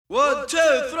1, 2,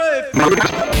 3.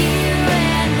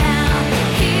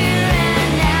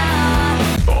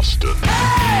 Boston.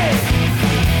 Hey!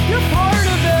 You're part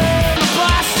of it!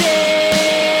 Boston!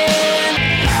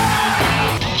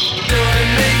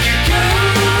 Gonna make you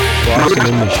good! Boston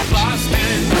Emissions.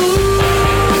 Boston!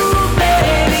 Ooh,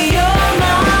 baby, you're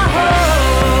my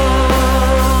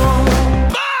home!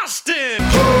 Boston!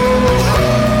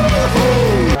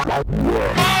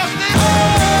 Boston!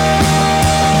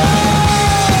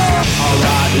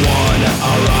 Alright, one,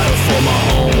 alright for my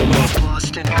home.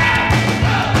 Boston.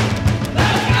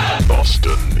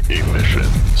 Boston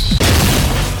Emissions.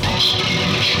 Boston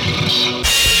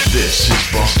Emissions. This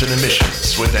is Boston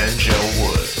Emissions with Anngelle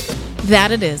Wood.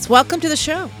 That it is. Welcome to the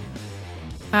show.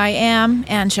 I am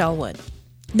Anngelle Wood.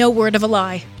 No word of a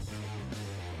lie.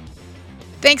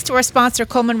 Thanks to our sponsor,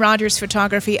 Coleman Rogers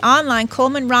Photography, online,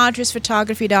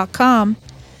 ColemanRogersPhotography.com.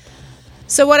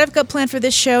 So what I've got planned for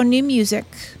this show, new music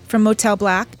from Motel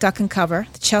Black, Duck and Cover,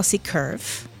 The Chelsea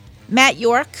Curve, Matt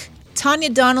York, Tanya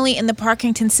Donnelly and the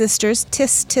Parkington Sisters,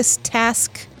 Tis Tis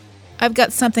Task. I've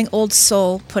got something Old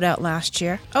Soul put out last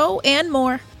year. Oh, and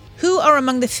more. Who are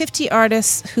among the 50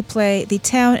 artists who play the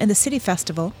Town and the City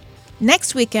Festival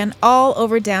next weekend all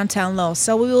over downtown Lowell.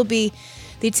 So we will be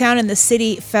the Town and the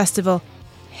City Festival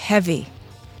heavy.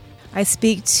 I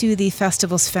speak to the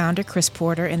festival's founder, Chris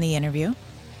Porter, in the interview.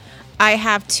 I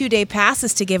have 2-day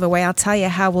passes to give away. I'll tell you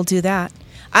how we'll do that.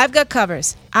 I've got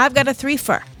covers. I've got a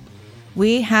 3-for.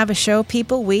 We have a show,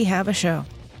 people. We have a show.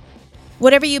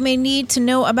 Whatever you may need to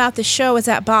know about the show is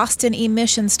at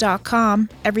bostonemissions.com.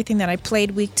 Everything that I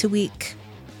played week to week.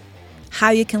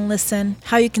 How you can listen.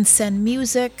 How you can send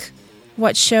music.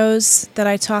 What shows that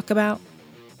I talk about.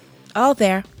 All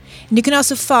there. And you can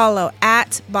also follow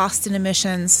at Boston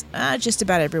Emissions just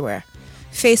about everywhere.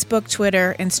 Facebook,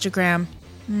 Twitter, Instagram,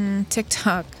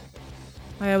 TikTok.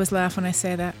 I always laugh when I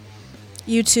say that.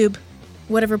 YouTube.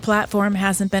 Whatever platform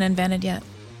hasn't been invented yet.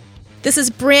 This is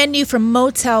brand new from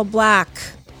Motel Black.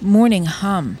 Morning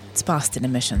Hum. It's Boston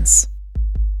Emissions.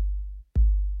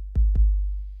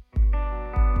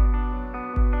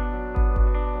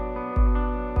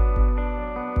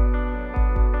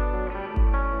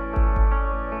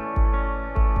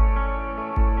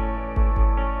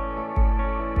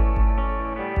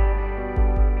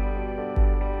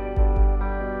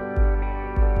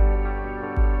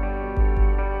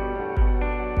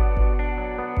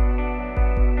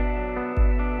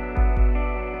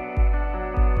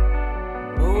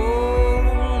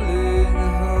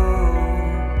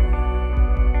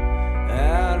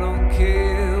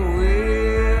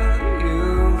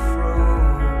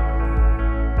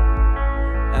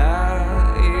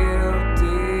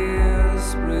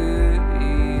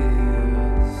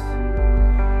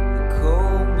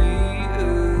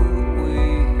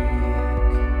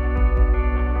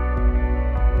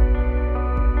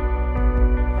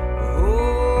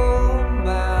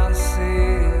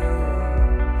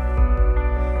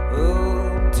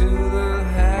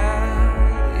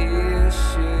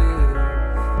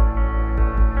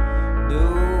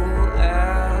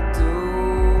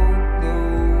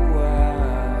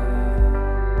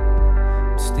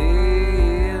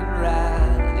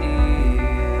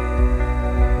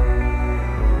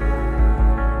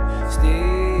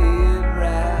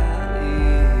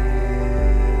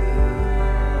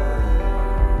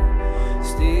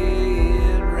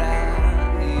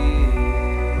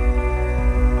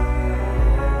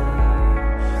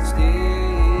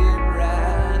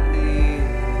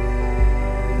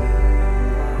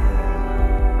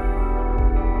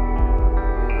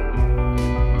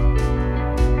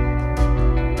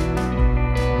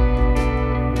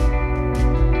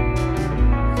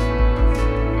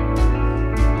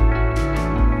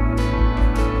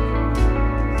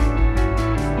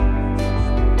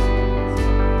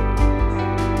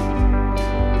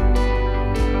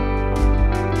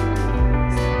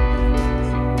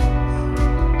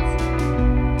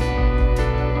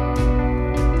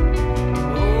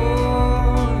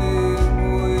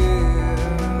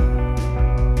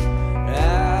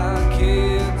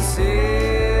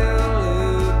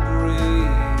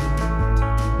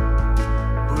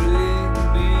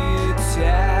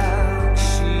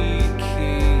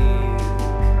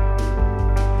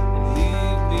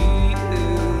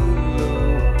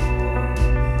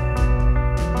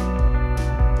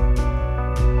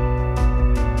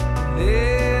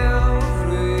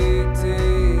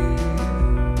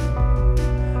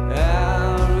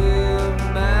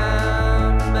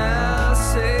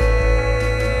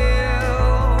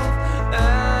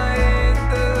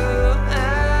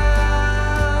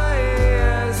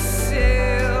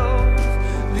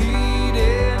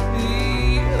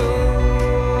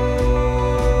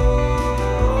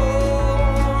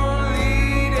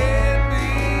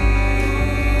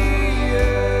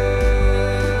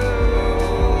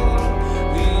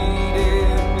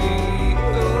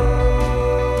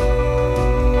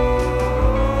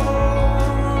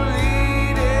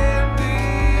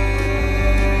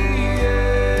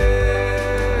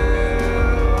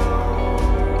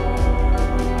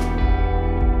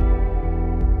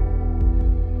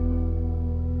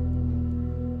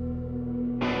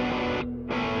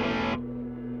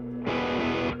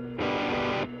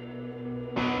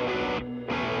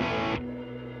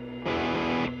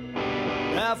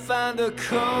 I find a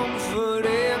comfort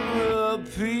in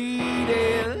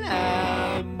repeating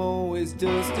I'm always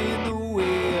dust in the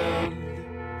wind.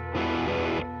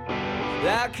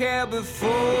 Like how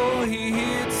before he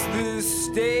hits the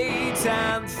stage,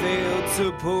 I'm failed,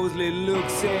 supposedly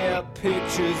looks at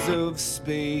pictures of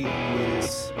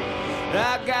space.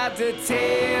 I got to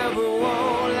tell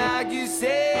everyone like you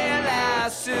said I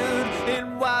should.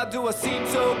 And why do I seem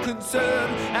so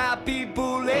concerned? How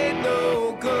people ain't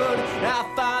no good.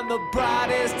 I find the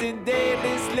brightest and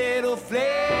deadliest little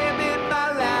flame in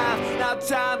my life. Now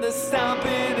time to stomp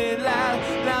it in life.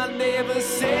 I never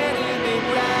said anything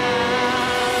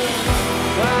right.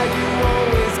 Why you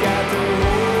always got to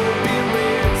hold me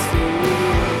red still?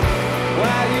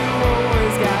 Why you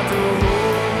always got to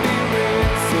hold me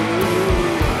red still?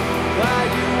 Why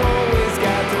you always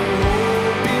got to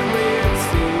hold me red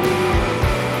still?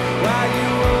 Why you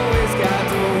always got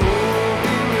to hold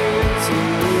me red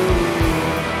still?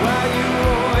 Why you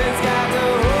always got to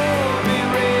hold me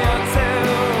red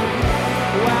still?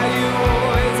 Why you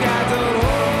always got to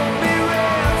hold me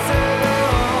red still? Why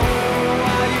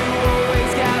you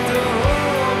always got to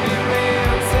hold me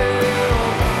red still?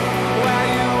 Why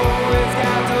you always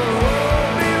got to hold me red still? Why you always got to hold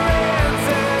me red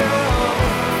still?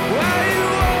 Why you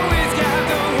always got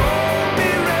to hold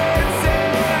me red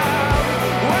still?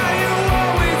 Why you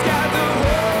always got to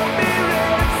hold me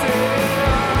red still?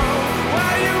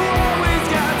 Why you always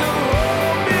got to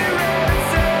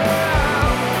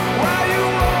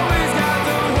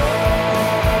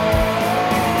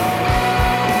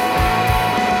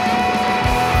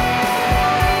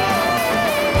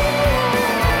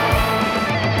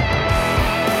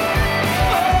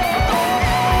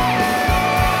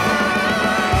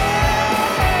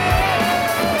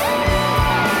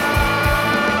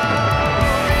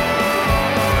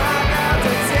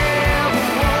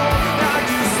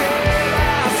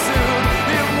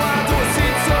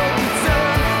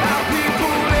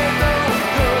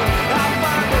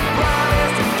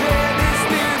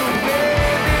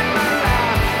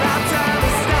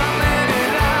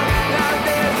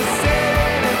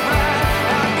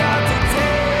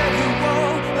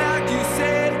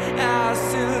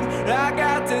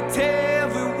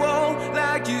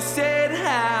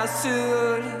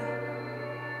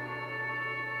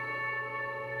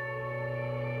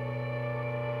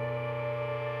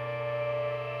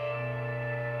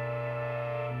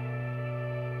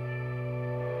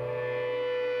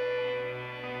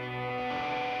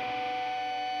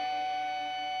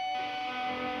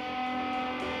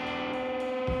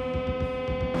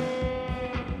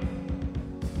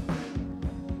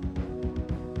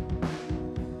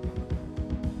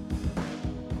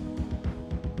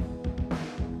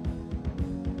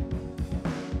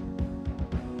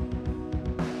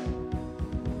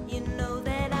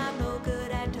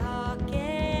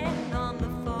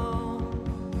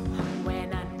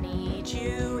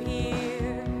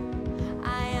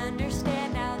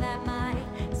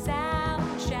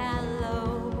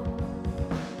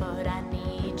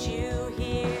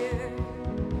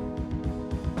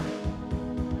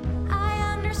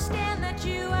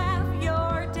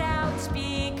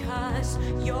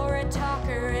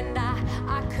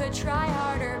try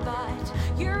harder, but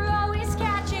you're always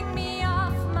catching me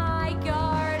off my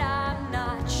guard. I'm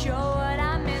not sure what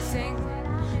I'm missing,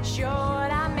 sure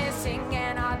what I'm missing,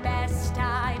 and our best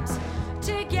times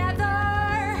together.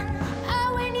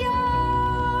 Oh, when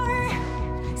you're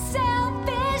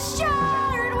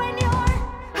self-assured, when you're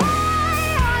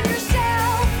high on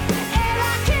yourself, and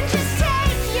I can just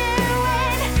take you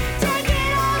in, take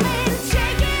it all in,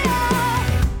 take it all.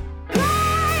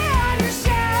 High on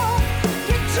yourself,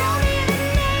 you don't even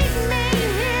need me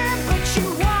here, but you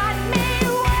want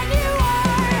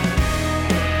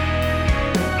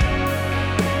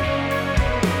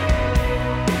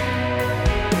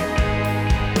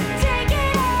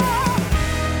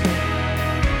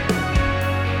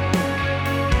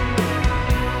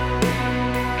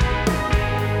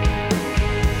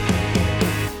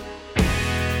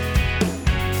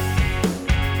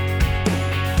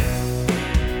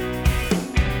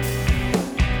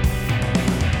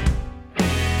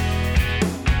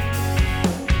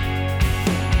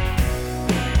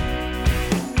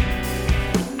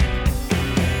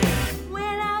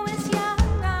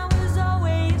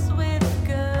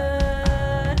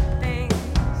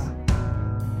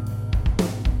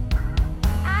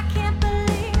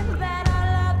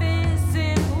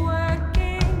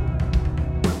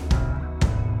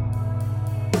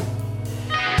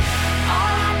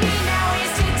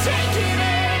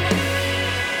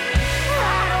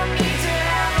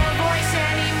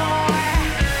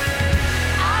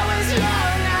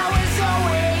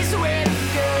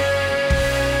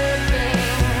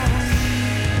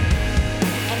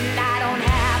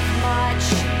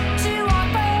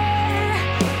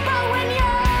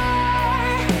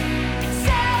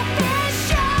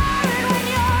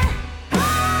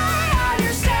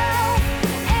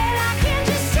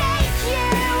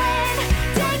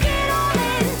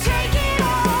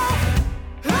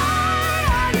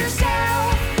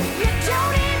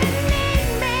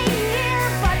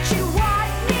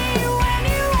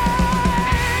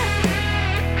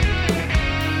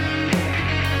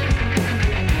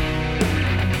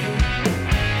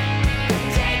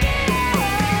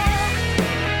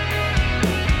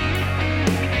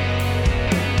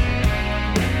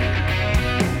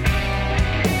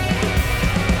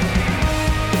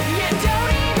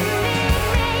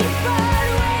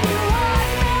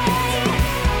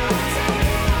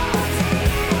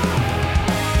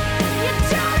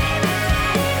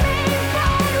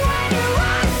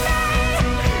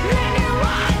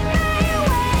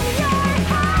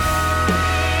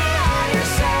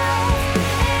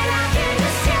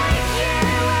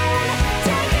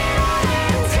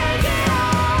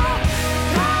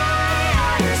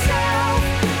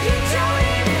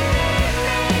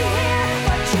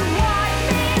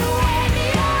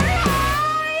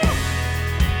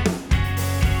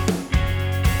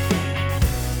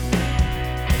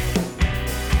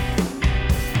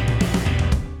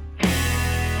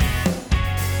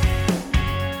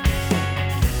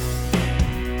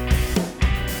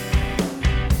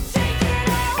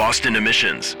Boston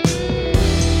Emissions.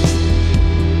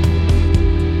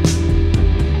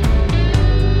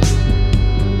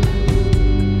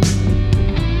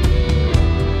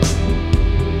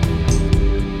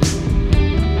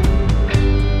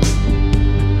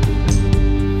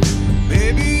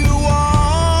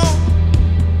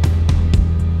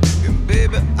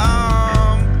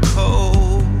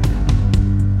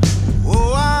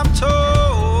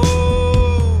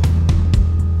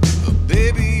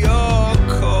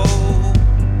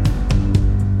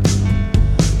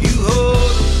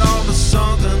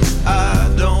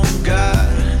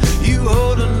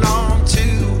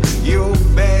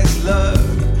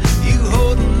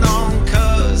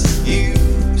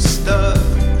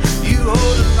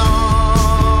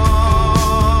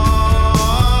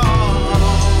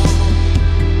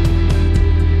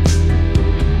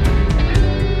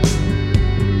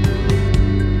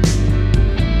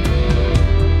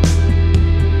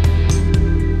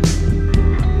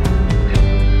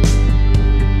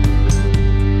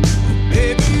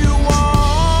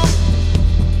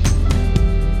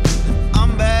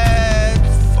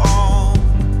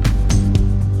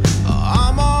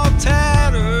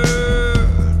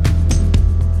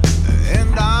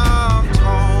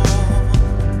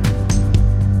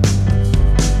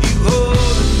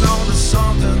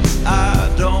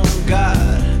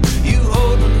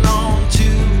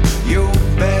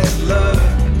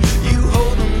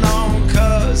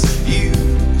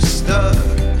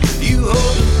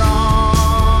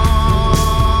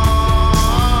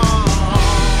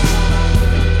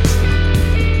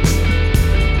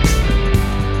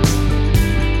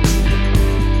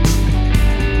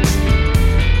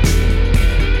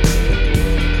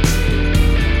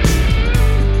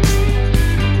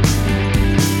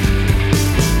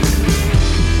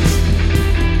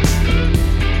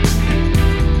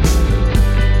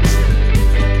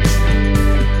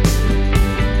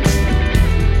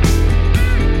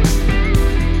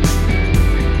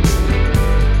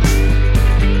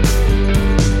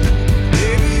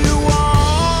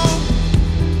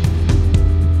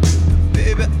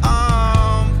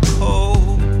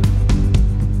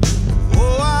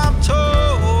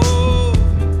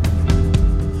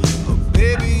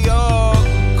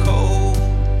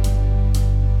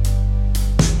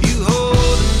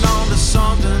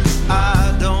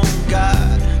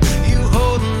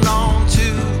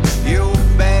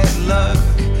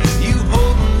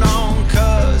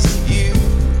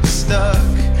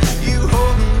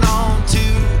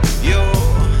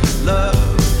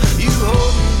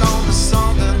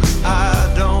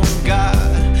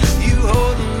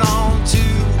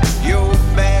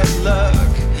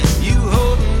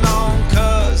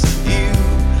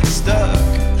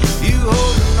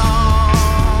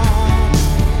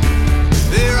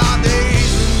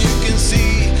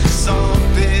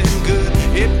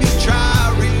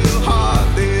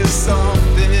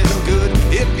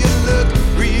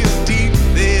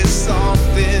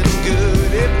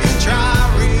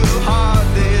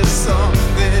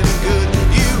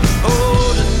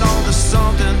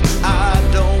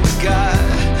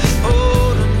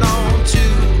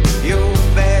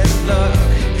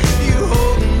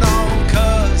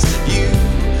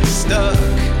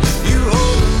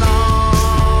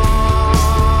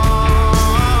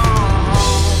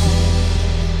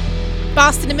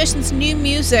 Boston Emissions new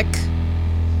music.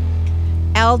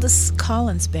 Aldous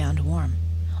Collins Band, Warm.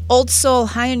 Old Soul,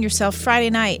 High on Yourself, Friday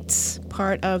nights.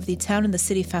 Part of the Town and the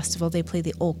City Festival. They play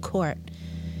the Old Court.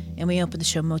 And we opened the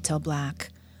show Motel Black.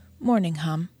 Morning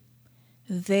Hum.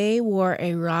 They were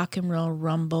a rock and roll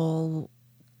rumble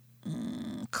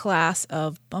class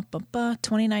of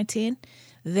 2019.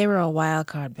 They were a wild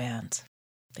card band.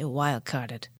 They wild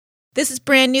carded. This is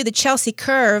brand new, the Chelsea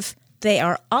Curve. They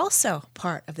are also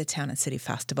part of the Town and City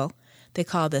Festival. They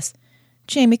call this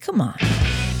Jamie, Come On.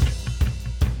 Jamie,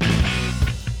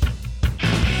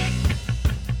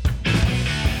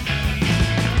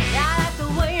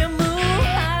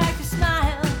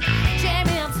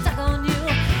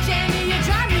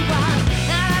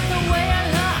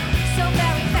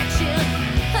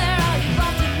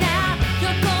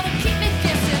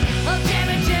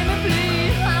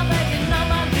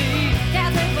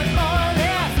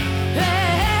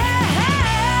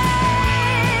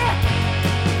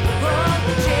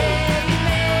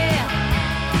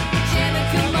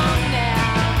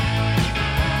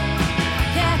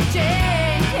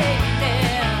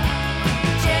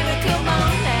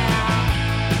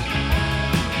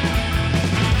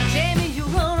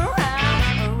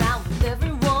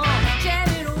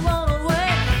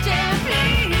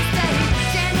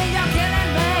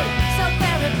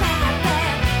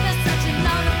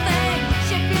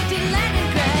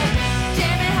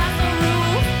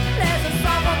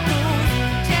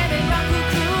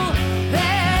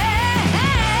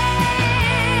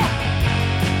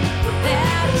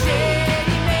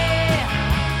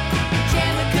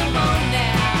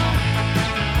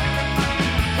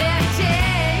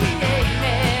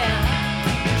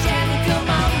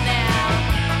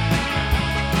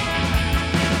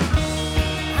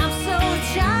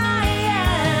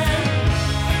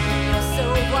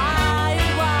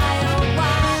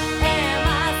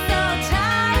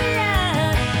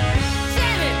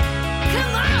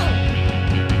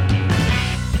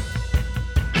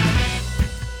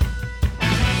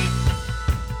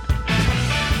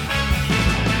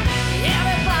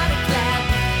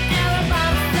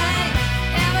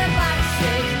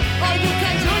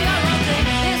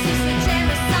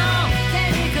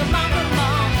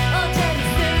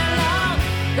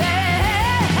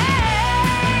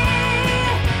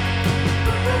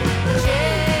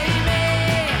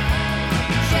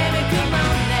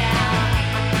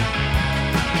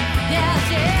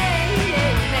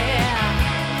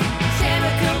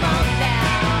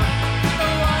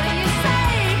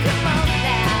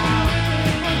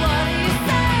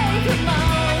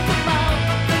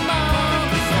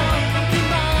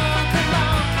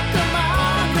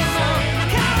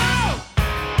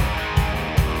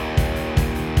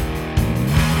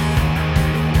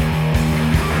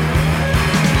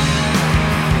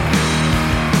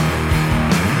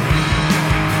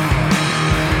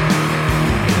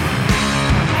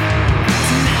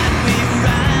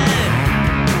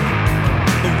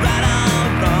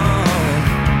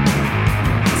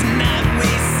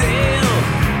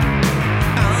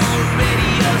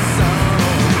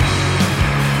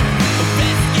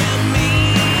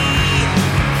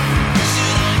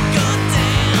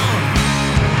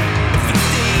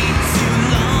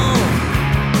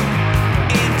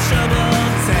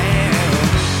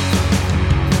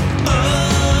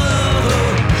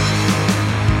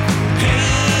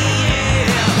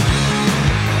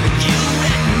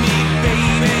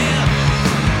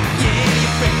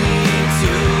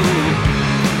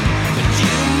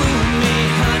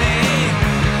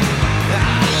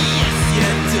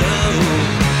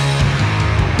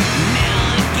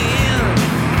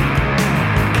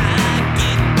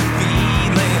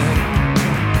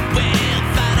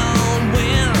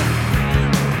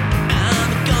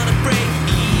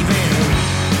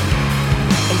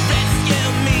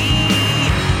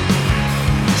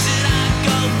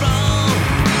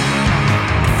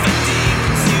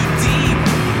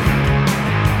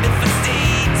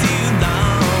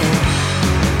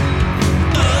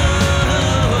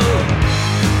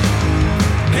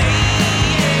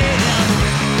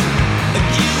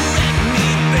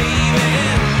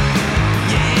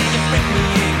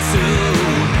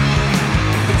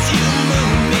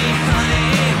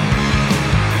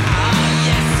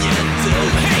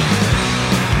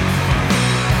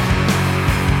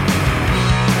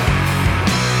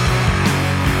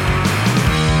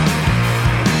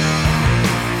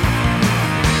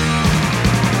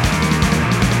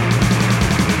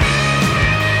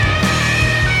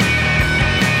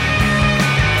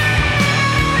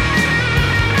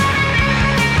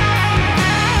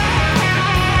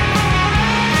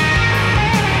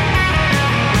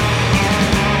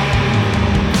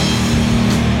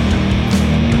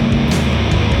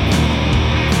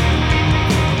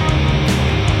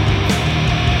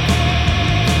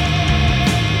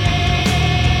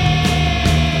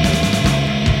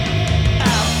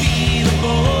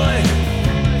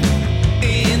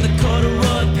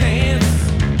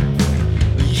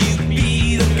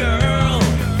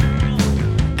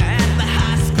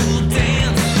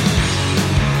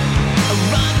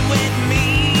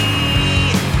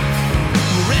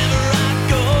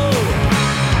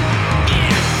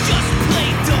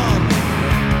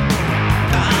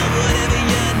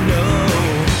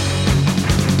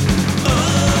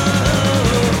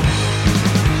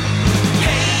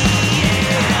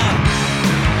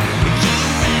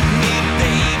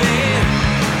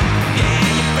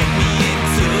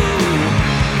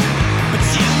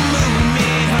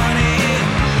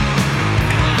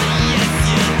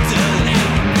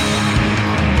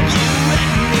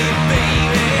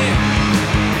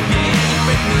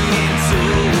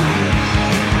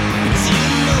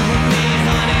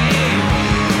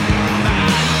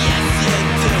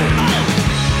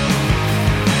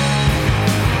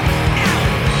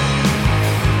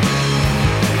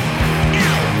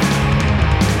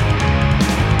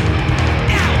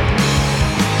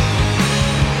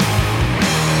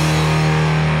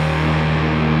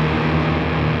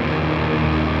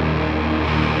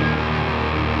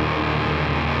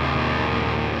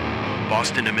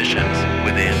 Boston Emissions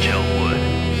with Anngelle Wood.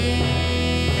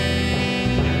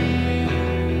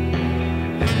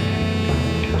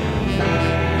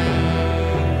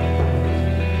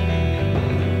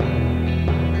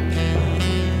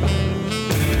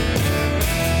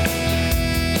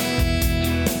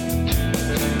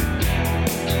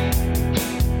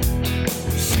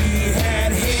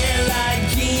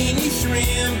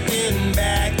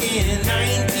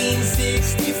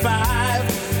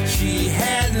 She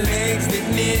had legs that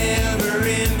never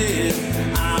ended.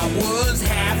 I was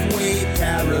halfway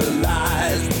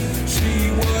paralyzed.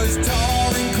 She was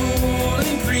tall and cool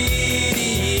and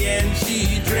pretty, and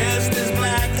she dressed as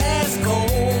black as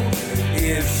coal.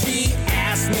 If she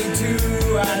asked me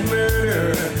to, I'd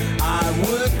murder her. I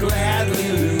would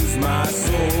gladly lose my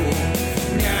soul.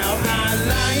 Now I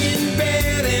lie in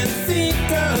bed and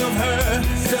think of her.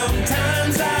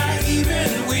 Sometimes I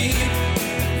even weep.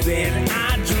 Then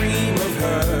I dream of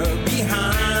her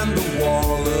behind the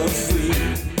wall of sleep.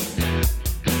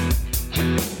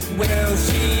 Well,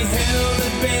 she held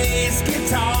a bass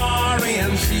guitar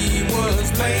and she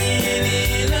was playing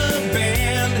in a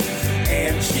band.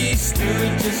 And she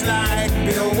stood just like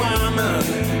Bill Wyman.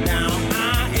 Now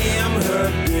I am her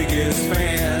biggest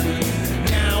fan.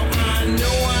 Now I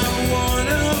know I'm one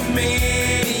of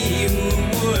many who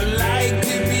would like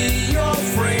to be your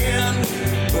friend.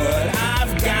 But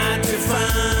I've got to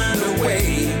find a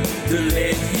way to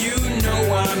let you know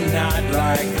I'm not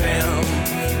like them.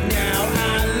 Now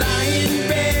I lie in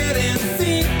bed and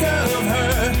think of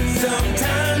her.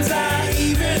 Sometimes I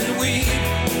even weep.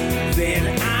 Then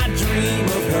I dream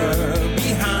of her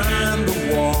behind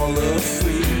the wall of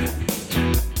sleep.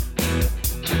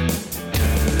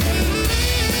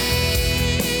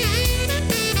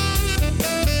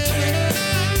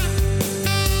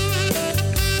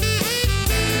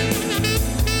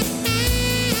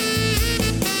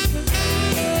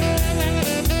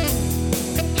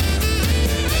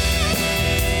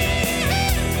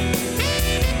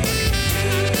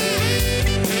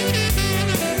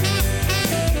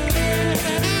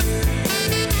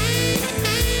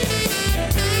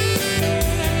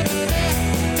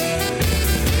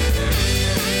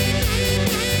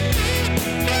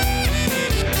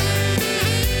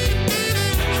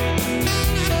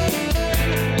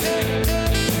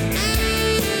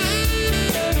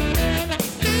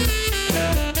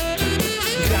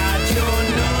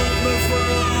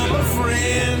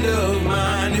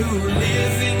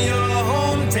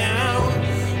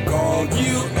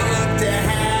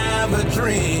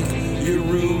 Your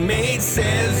roommate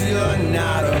says you're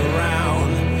not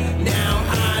around. Now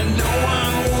I know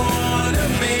I'm one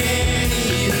of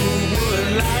many who would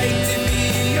like to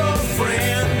be your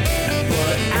friend.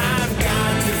 But I've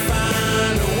got to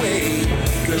find a way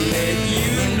to let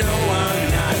you know I'm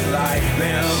not like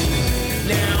them.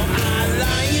 Now I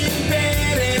lie in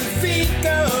bed and think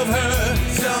of her.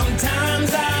 Sometimes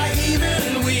I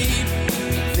even weep.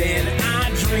 Then I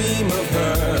dream of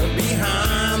her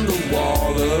behind the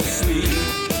wall of sleep.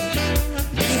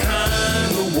 Behind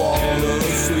the wall of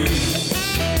sleep.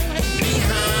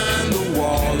 Behind the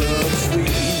wall of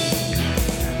sleep.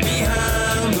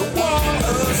 Behind the wall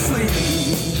of sleep.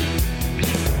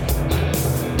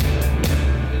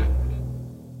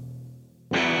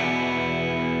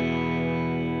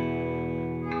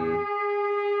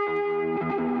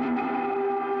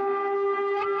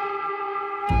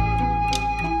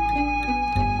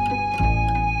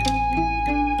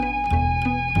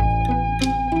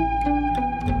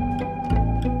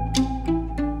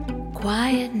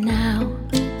 Quiet now,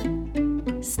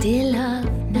 still of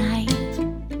night.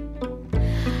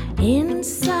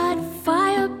 Inside,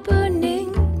 fire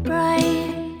burning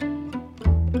bright.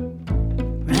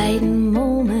 Right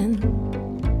moment,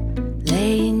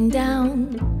 laying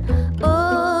down.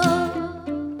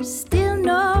 Oh, still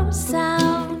no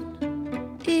sound.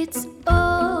 It's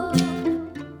all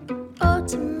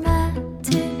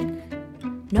automatic,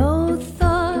 no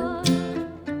thought.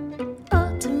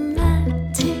 Automatic.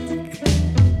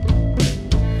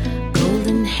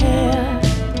 Golden hair,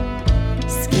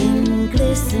 skin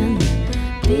glisten,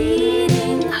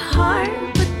 beating heart,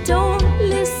 but don't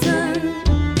listen.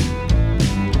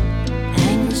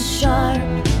 Angles sharp,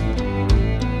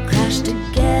 crash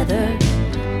together,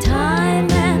 time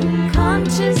and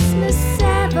consciousness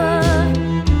sever.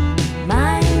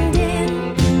 Mind in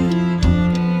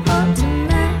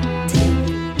automatic,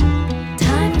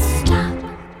 time stop,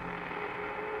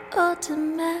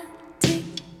 automatic.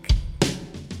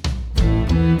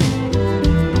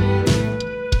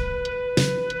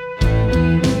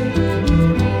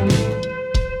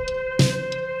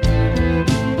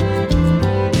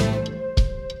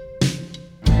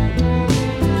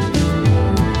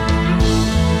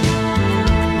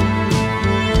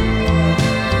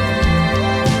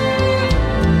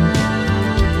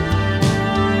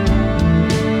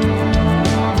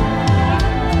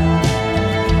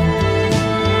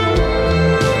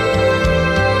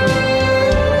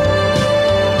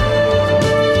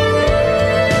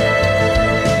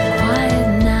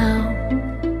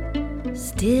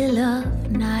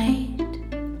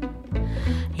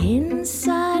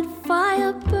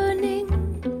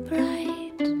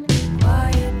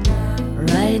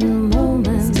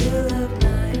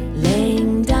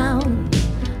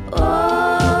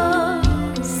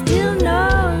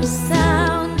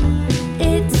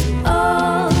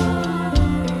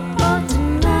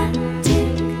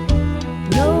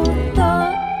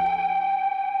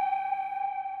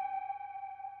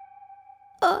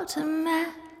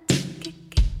 automatic.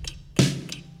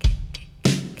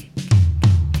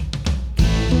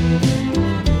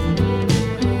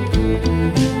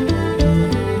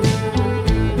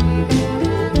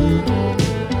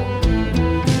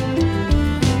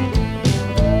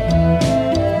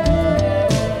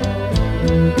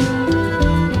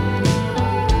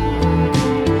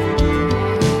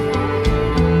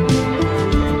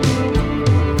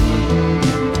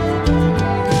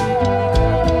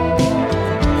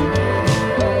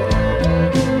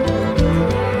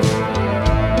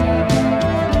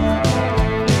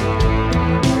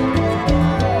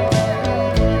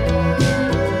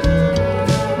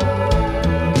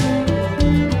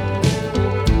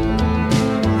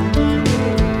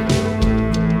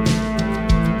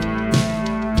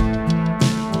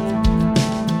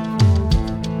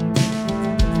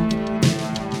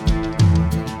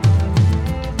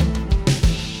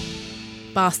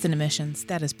 Boston Emissions.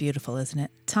 That is beautiful, isn't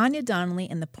it? Tanya Donnelly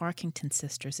and the Parkington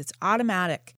Sisters. It's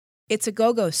automatic. It's a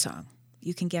go-go song.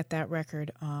 You can get that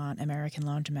record on American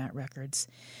Laundromat Records.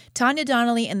 Tanya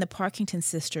Donnelly and the Parkington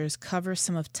Sisters cover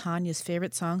some of Tanya's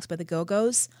favorite songs by the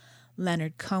Go-Go's.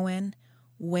 Leonard Cohen,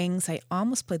 Wings. I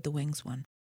almost played the Wings one.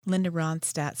 Linda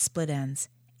Ronstadt, Split Ends,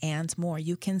 and more.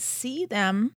 You can see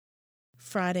them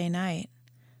Friday night,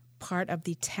 part of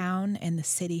the Town and the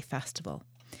City Festival.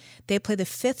 They play the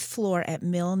 5th floor at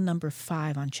Mill number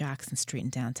 5 on Jackson Street in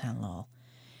downtown Lowell.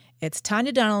 It's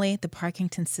Tanya Donnelly, the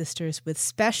Parkington Sisters, with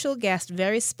special guest,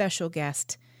 very special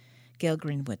guest, Gail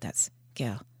Greenwood. That's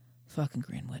Gail fucking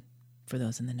Greenwood, for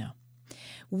those in the know.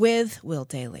 With Will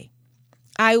Daly.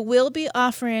 I will be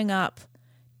offering up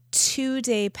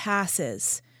 2-day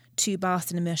passes to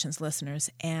Boston Emissions listeners,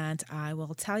 and I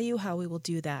will tell you how we will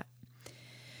do that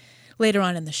later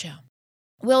on in the show.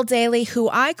 Will Daly, who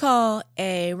I call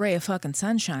a ray of fucking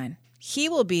sunshine, he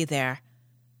will be there.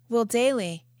 Will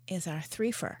Daly is our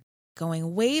threefer,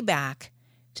 going way back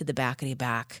to the backety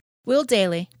back. Will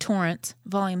Daly, Torrance,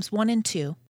 Volumes 1 and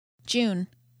 2, June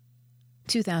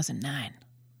 2009.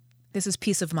 This is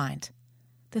Peace of Mind.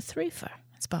 The threefer.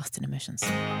 It's Boston Emissions.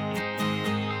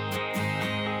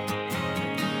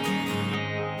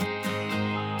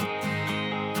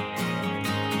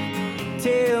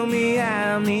 Tell me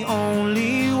I'm the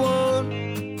only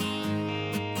one,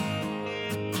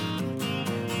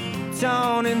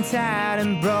 torn and tired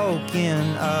and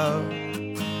broken up.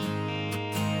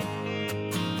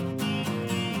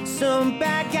 Some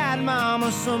bad-eyed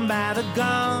mama, some by the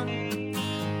gun,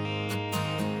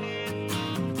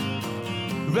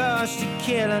 rush to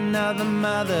kill another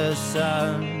mother's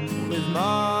son with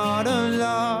modern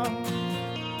love,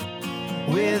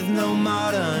 with no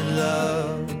modern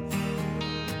love.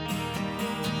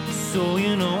 So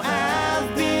you know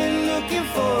I've been looking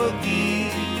for a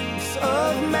piece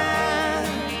of mind.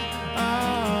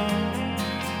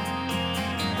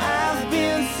 I've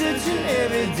been searching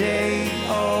every day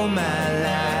all my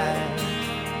life.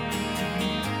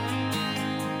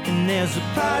 And there's a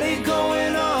party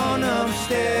going on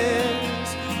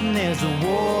upstairs, and there's a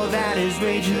war that is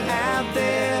raging out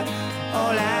there.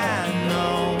 All I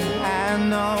know,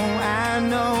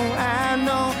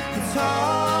 it's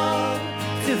hard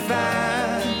to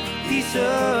find peace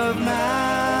of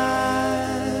mind.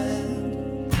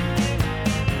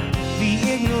 The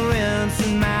ignorance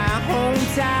in my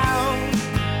hometown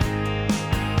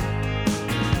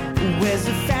wears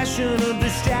a fashion of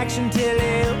distraction till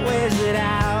it wears it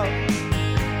out.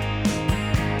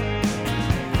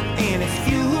 And it's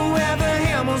few whoever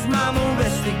hammers mama,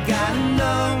 rest they got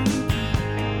numb.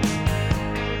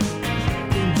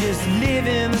 Just live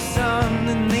in the sun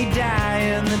and they die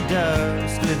in the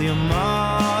dust with your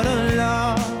modern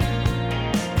love,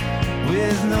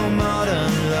 with no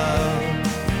modern love.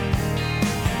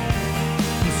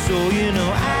 And so you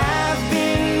know I've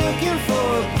been looking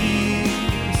for a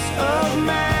piece of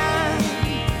mind.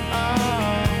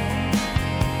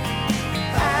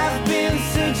 I've been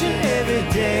searching every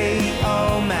day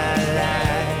all my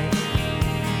life.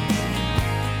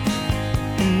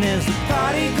 And there's a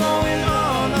party going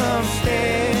on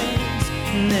upstairs,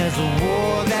 and there's a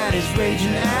war that is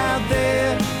raging out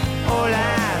there. All I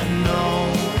know,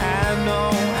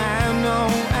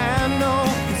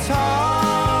 it's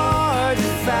hard to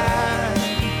find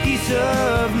peace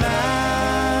of mind.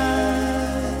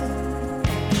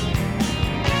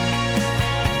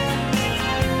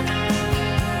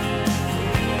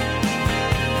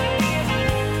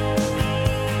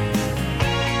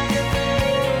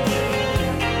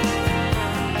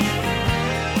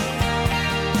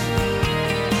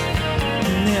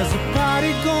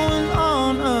 Going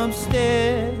on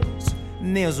upstairs,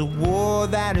 and there's a war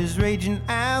that is raging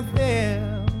out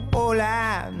there. all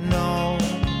I know.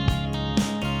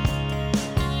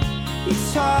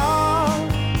 It's hard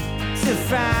to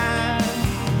find.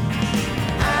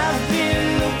 I've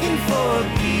been looking for a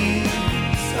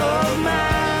piece of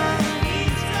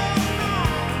mind.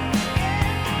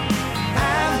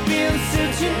 I've been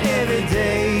searching every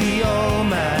day all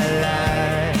my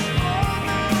life.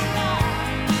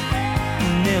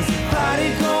 And there's a party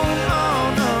going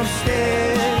on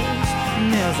upstairs, and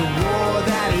there's a war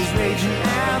that is raging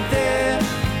out there.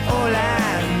 All I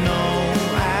know,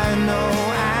 I know,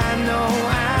 I know,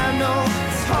 I know,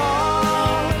 it's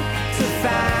hard to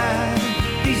find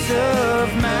peace of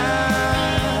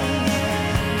mind.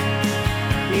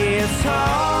 It's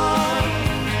hard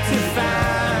to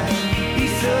find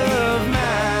peace of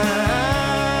mind.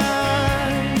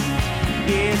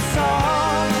 It's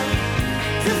hard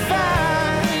to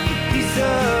find peace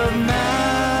of mind.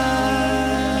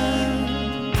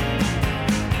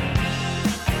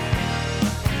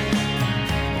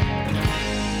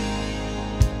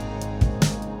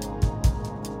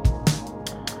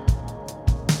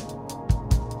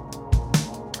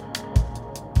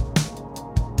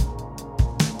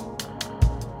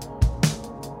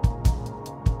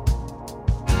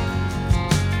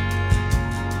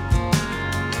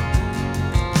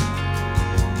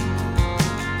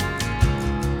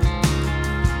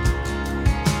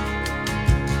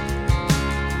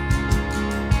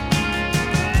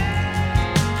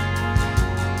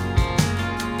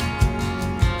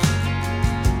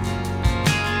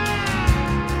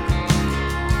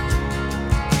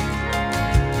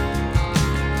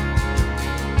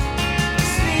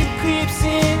 Sleep creeps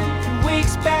in and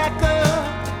wakes back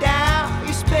up. Doubt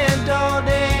you spent all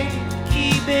day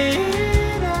keeping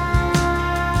it out.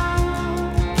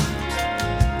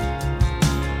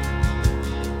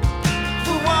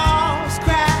 The walls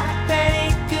crack,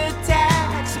 panic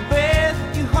attacks. The breath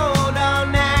you hold all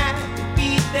night to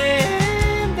beat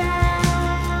them down.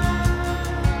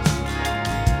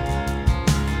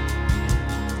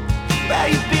 But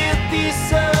you built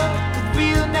this up with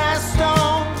real nice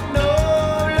stone. No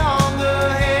longer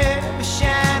ever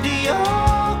shine to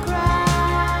your crown.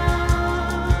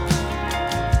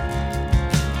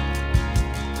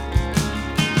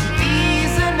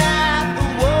 These are not the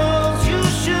walls you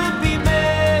should be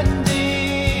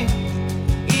mending.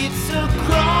 It's a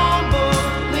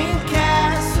crumbling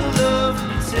castle of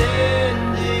pretending.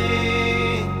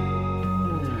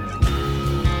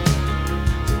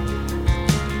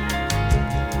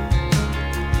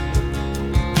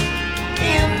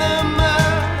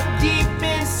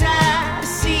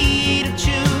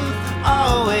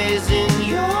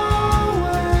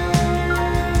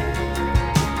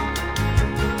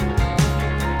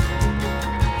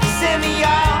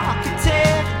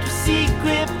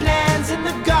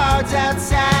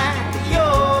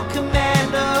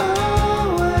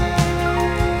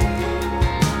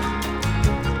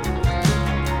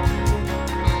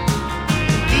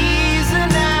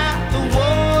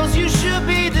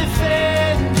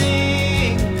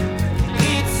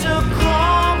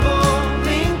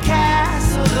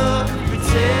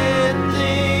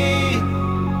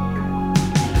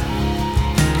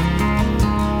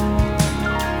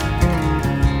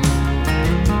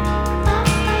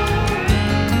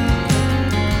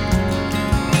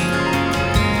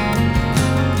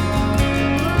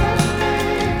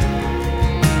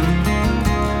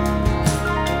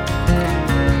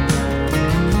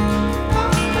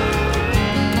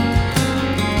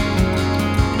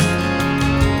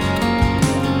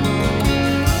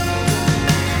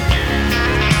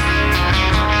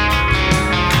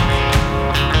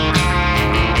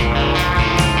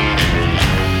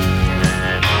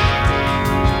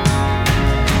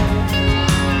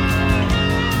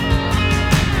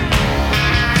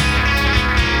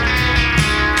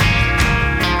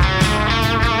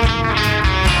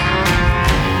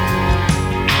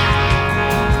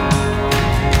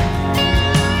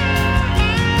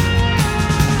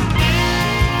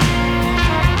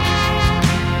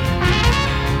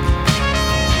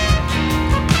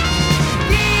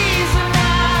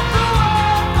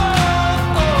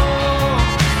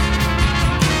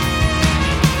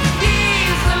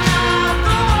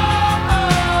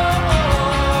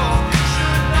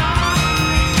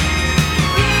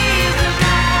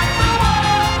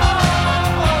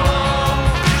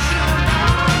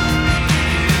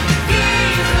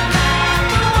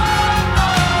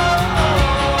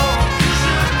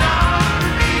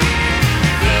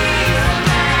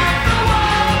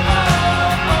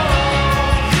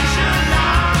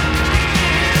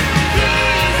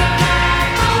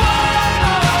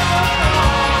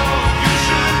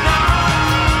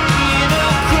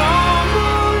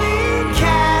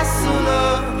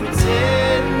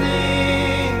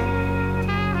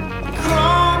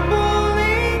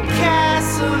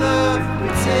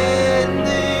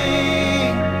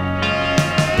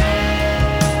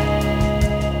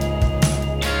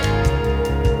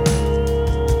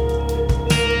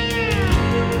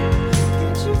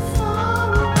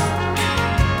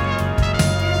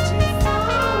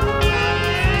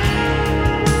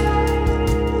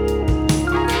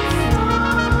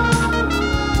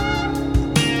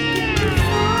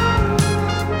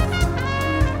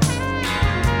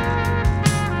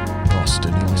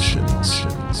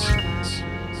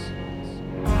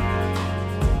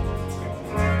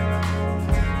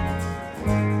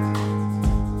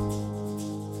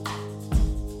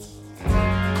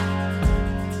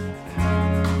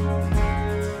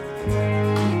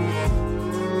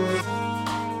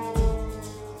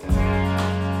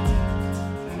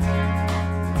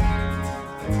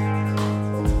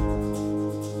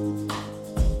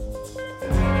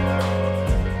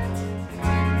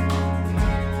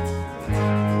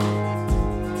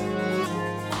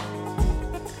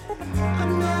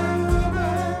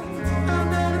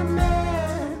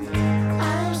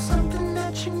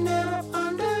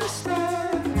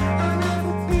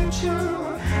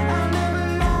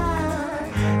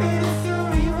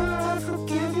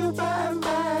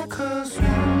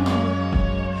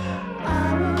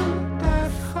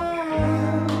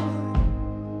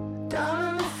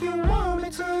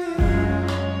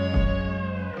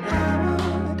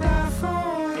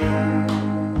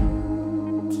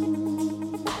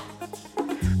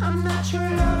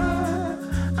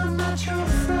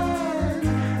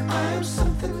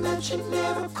 should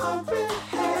never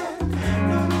comprehend.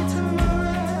 No need to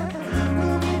worry,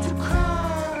 no need to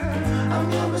cry.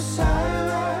 I'm your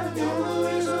Messiah, and you're the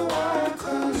reason why.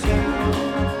 'Cause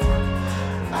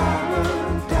I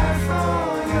will die for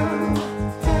you.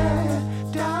 Yeah,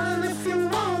 darling, if you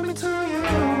want me to,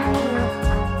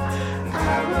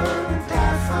 I will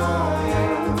die for you.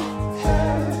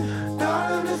 Yeah,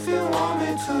 darling, if you want me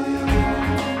to,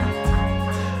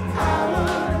 I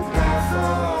will die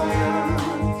for you.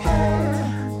 Yeah,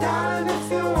 darling, if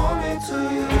you want me to,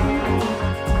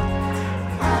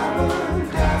 I will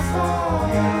die for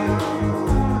you.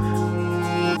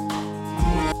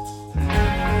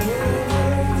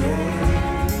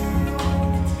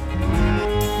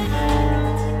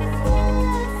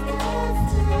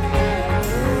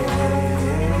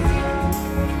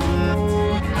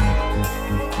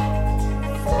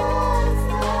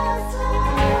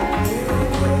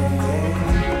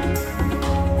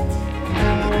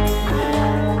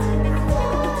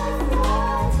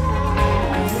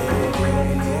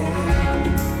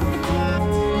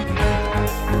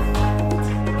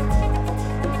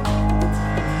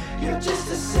 You're just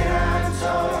a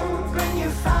serotonin, bring you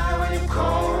fire when you're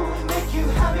cold, make you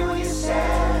happy when you're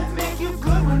sad, make you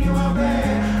good when you are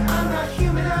bad. I'm not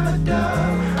human, I'm a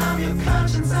dove, I'm your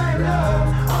conscience, I love.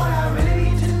 All I really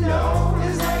need to know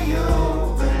is that you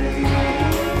believe.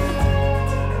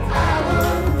 I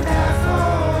will die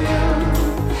for you,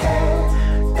 hey,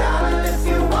 darling, if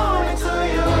you want me to,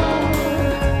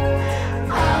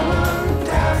 I will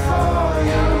die for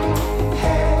you,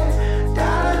 hey,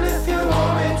 darling, if you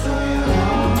want me to,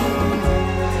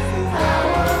 I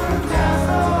will die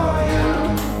for you,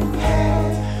 hey,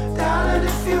 darling,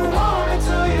 if you want me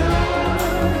to,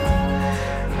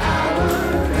 I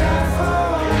will die for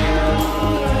you.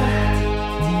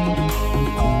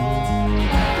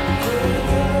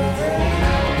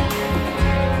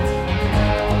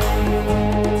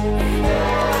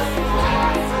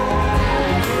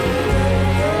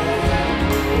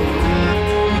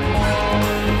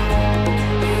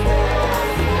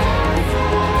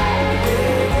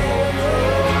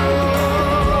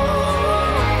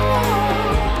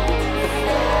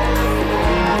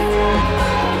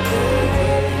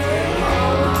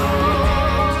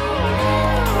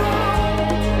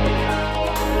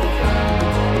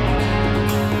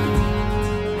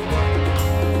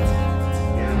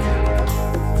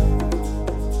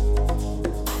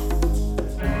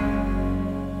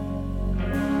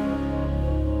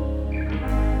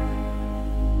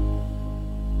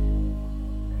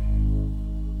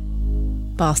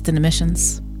 Boston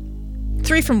Emissions.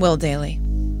 3 from Will Dailey.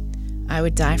 I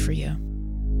Would Die for You.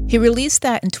 He released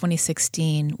that in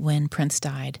 2016 when Prince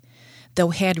died, though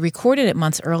he had recorded it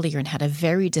months earlier and had a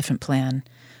very different plan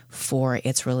for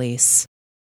its release.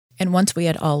 And once we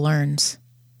had all learned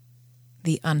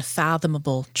the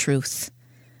unfathomable truth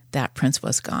that Prince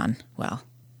was gone, well,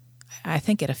 I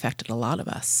think it affected a lot of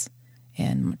us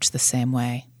in much the same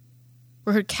way.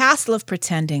 We heard Castle of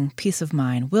Pretending, Peace of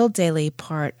Mind, Will Dailey,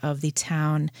 part of the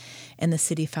Town and the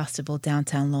City Festival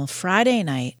downtown Lowell Friday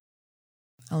night,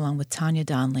 along with Tanya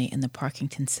Donnelly and the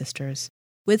Parkington Sisters,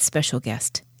 with special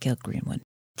guest Gail Greenwood.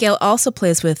 Gail also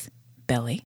plays with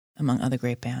Belly, among other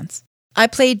great bands. I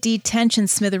played Detention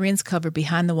Smithereens cover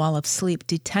Behind the Wall of Sleep,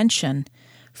 Detention,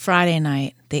 Friday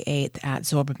night, the 8th, at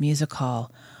Zorba Music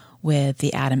Hall with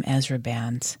the Adam Ezra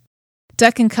Band.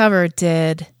 Duck and Cover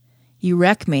did You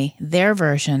Wreck Me, their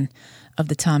version of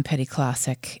the Tom Petty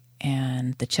classic,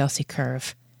 and the Chelsea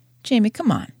Curve. Jamie,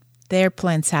 come on. They're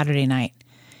playing Saturday night,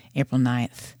 April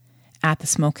 9th, at the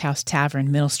Smokehouse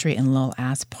Tavern, Middle Street in Lowell,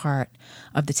 as part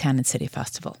of the Town and City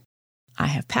Festival. I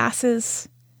have passes.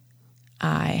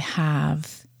 I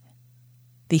have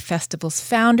the festival's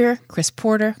founder, Chris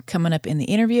Porter, coming up in the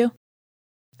interview.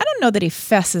 I don't know that he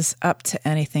fesses up to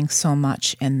anything so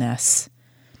much in this.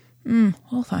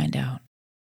 We'll find out.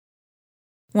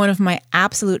 One of my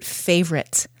absolute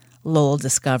favorite Lowell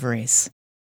discoveries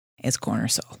is Corner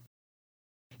Soul.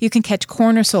 You can catch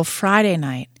Corner Soul Friday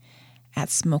night at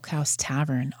Smokehouse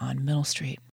Tavern on Middle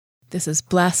Street. This is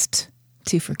Blessed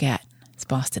to Forget. It's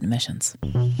Boston Emissions.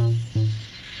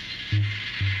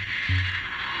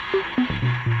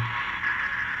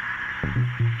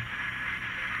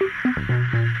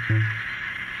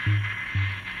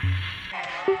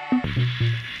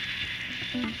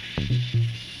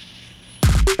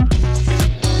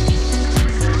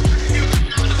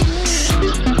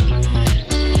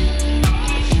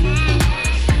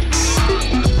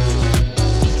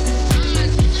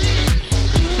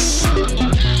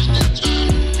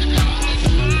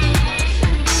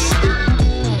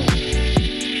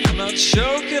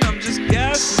 Choking, I'm just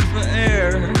gasping for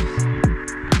air.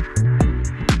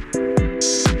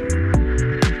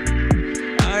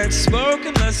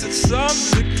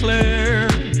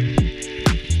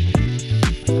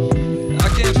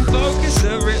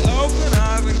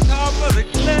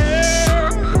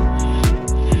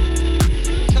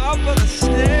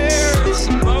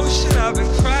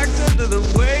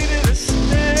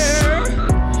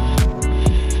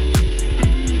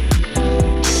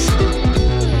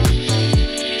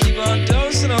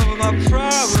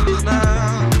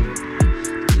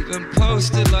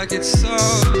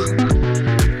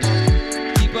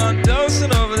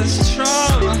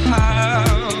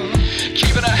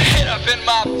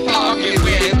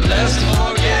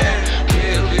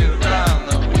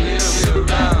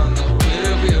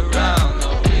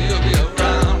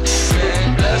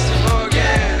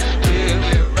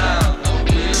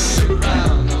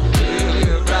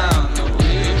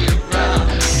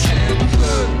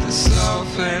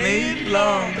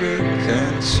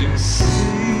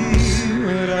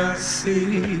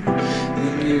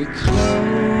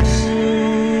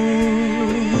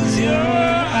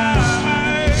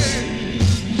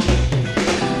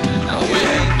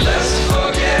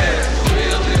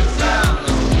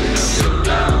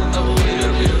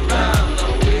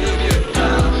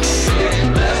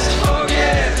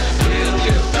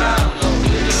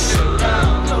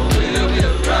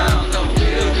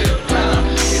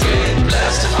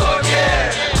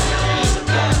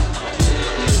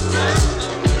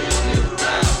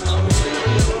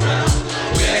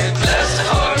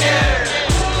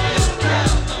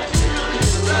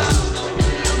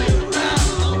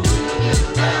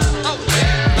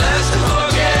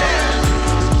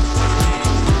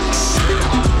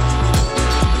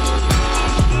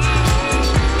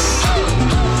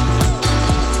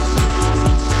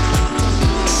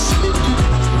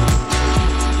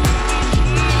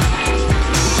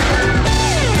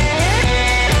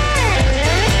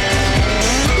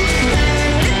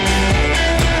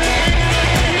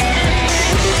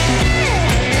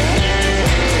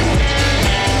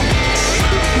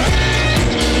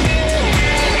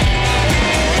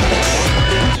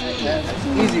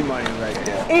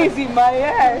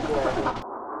 yes.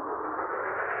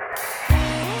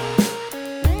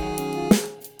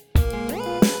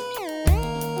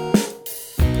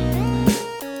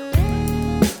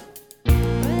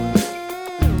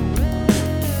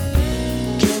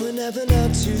 Going up and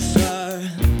not too far.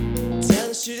 Down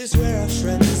the street is where our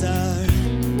friends are.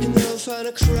 And they'll find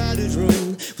a crowded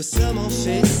room with some old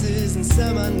faces and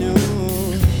some I knew.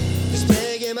 Just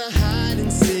play a game of hide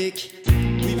and seek.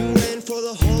 We've been waiting for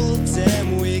the whole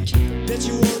damn week. Bet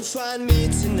you won't find me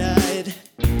tonight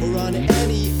or on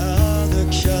any other,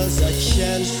 cause I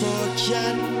can't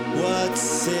forget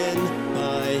what's in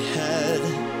my head.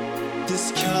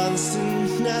 This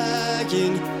constant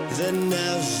nagging that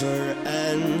never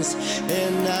ends.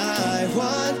 And I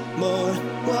want more,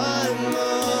 want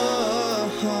more,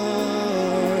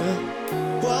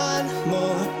 want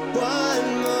more, want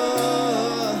more.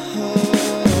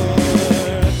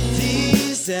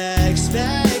 These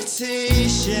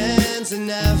expectations are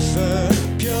never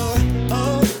pure.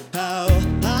 Oh, how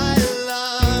I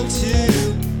long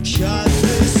to cut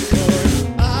this cord.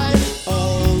 I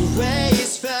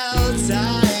always felt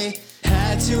I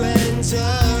had to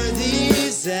endure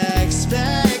these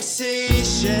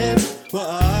expectations. What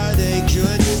are they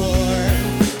good for?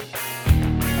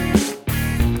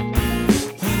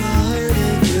 What are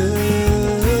they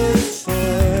good for?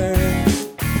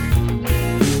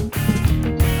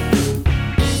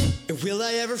 And will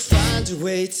I ever find a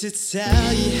way to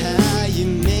tell you how you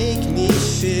make me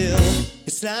feel?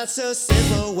 It's not so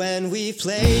simple when we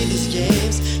play these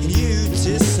games and you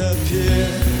disappear.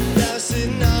 Now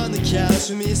sitting on the couch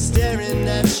with me staring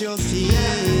at your feet.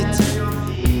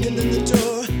 And then the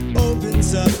door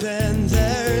opens up and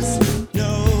there's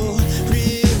no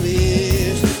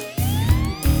relief.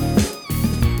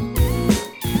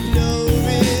 No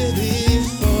relief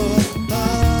for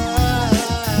us.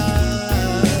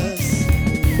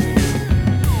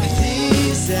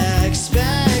 These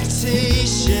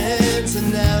expectations are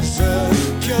never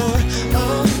pure.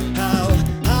 Oh, how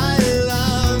I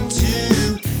long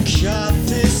to cut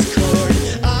this cord.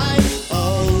 I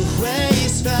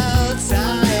always felt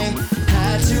I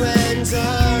had to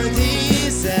endure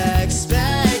these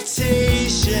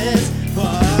expectations.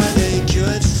 What are they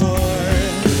good for?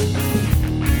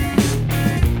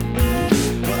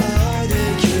 What are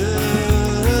they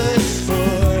good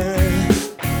for?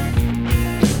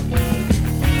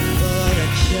 But I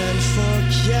can't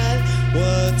forget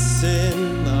what's in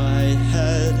my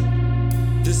head.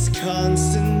 This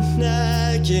constant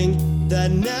nagging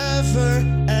that never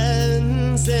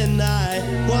ends. And I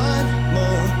want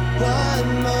more, want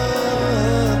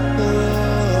more,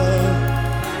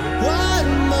 want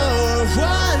more,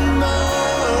 want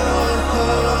more.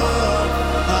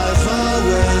 I've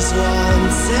always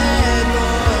wanted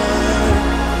more,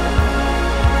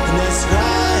 and that's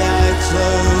why I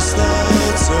closed the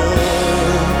door.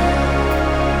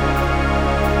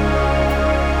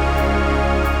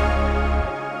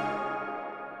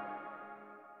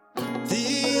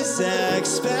 These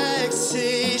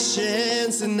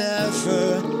expectations are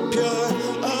never pure.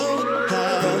 Oh,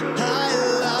 how I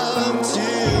long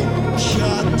to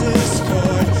cut this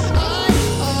cord. I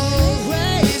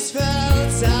always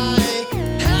felt I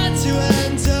had to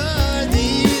endure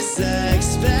these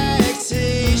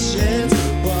expectations.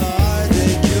 What are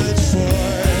they good for?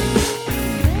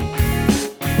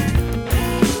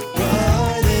 What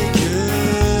are they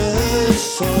good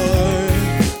for?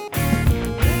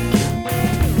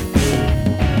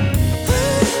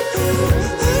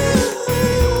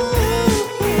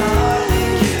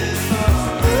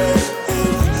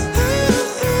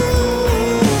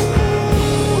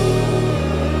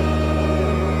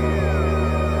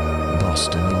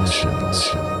 Boston Emissions.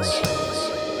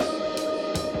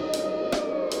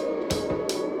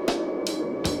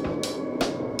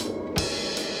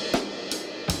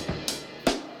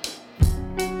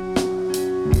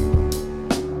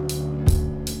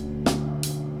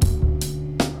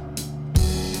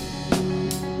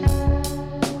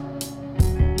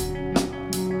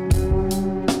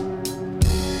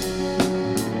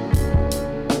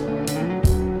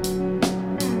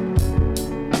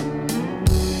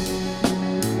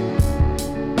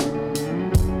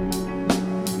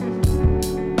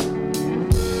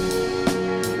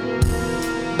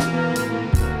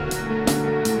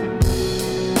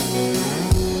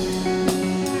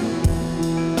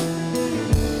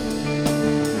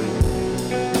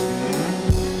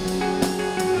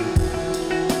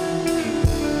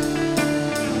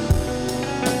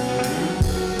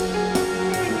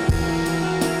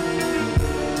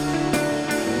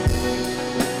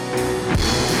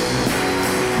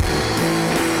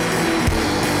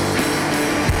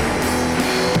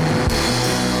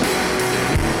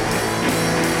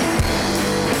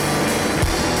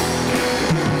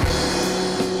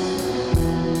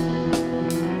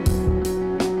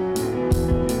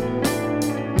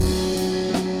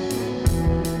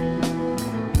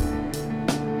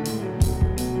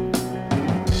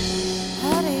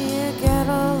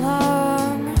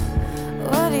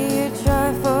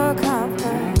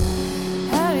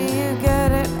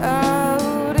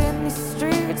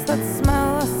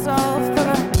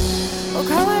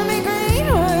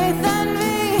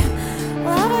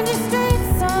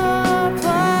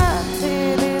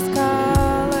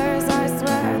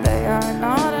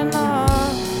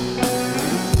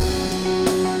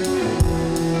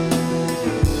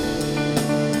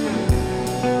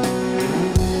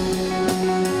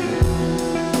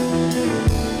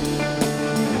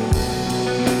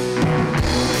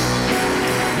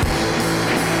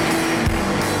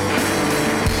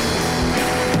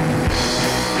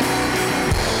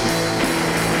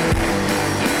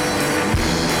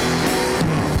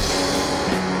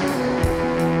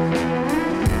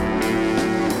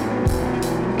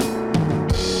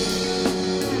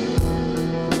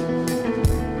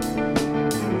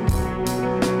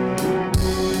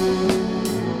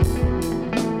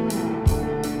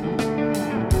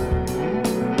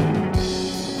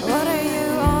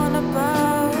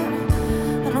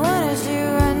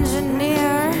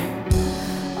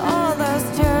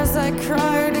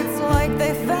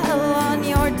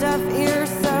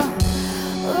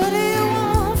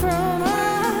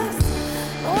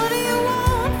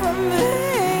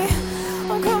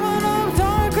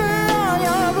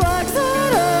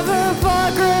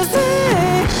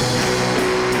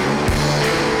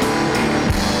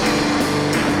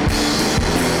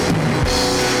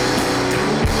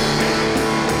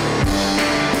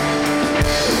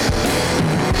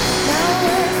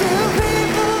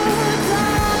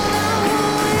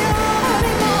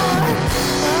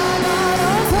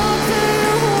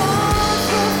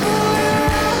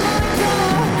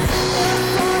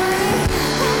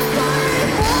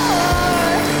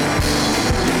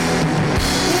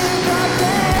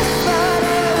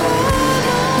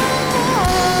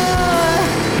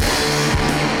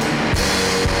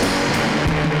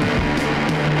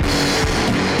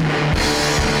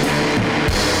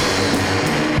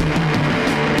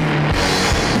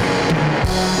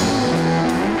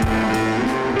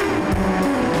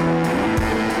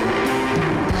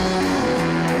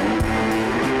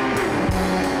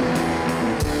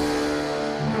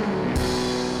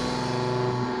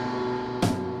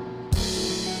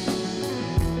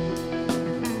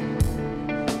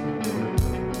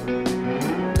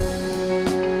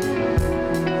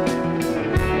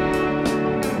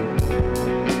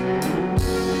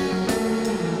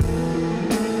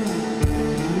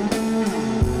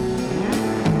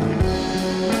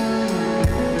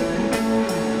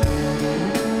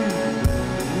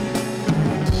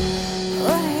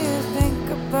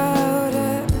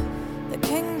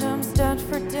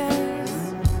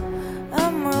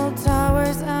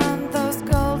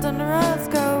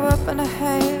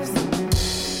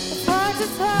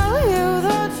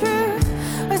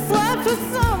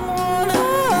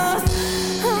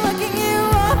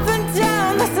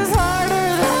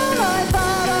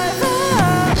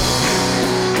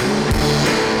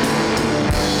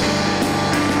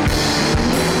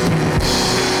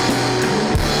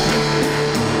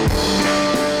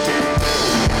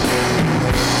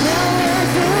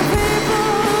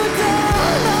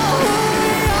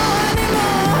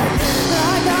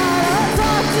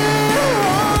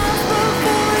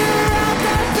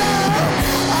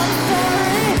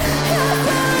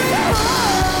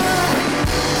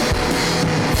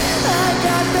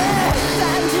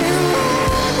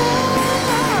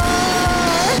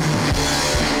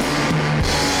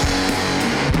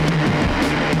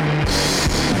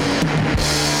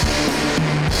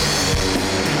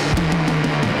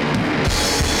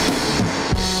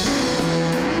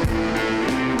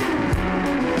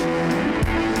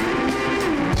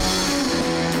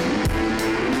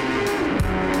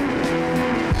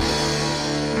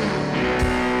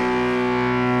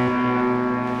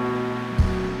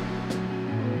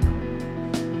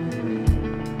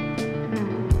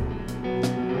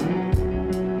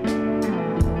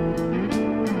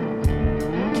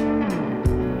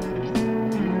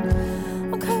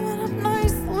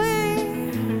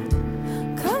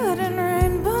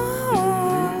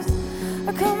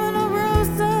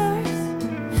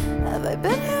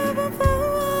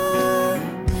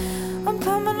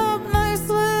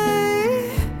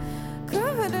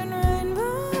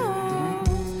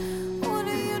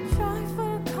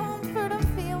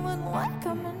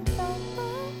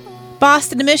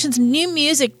 Boston Emission's new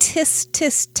music, Tis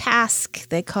Tis Task.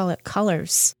 They call it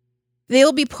Colors.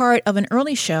 They'll be part of an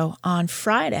early show on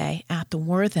Friday at the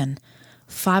Worthen,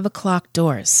 5 o'clock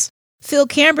doors. Phil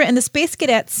Canberra and the Space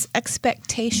Cadets'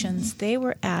 Expectations, they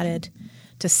were added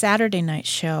to Saturday night's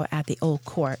show at the Old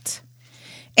Court.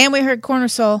 And we heard Corner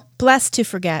Soul, Blessed to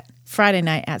Forget, Friday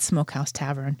night at Smokehouse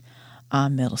Tavern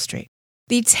on Middle Street.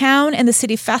 The Town and the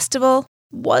City Festival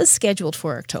was scheduled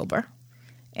for October,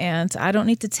 and I don't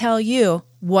need to tell you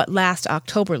what last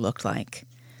October looked like.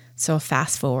 So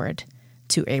fast forward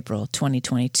to April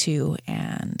 2022,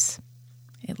 and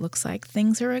it looks like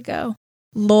things are a go.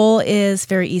 Lowell is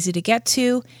very easy to get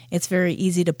to. It's very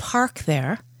easy to park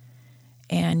there,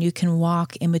 and you can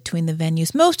walk in between the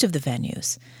venues, most of the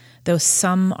venues, though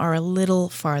some are a little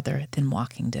farther than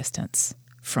walking distance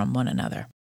from one another.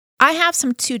 I have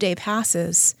some 2-day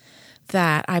passes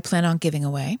that I plan on giving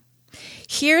away.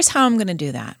 Here's how I'm going to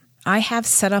do that. I have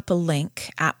set up a link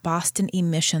at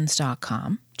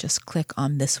bostonemissions.com. Just click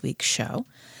on this week's show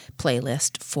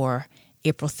playlist for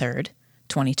April 3rd,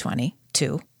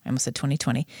 2022. I almost said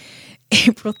 2020.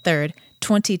 April 3rd,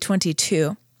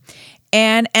 2022.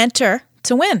 And enter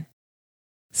to win.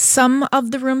 Some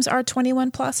of the rooms are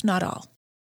 21 plus, not all.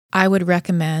 I would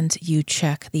recommend you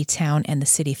check the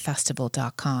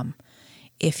townandthecityfestival.com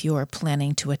if you're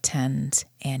planning to attend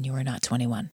and you are not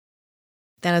 21.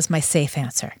 That is my safe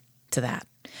answer to that.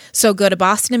 So go to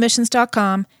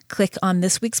bostonemissions.com, click on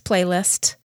this week's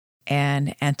playlist,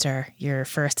 and enter your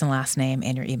first and last name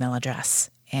and your email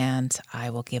address, and I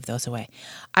will give those away.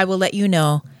 I will let you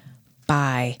know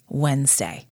by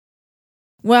Wednesday.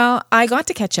 Well, I got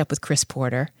to catch up with Chris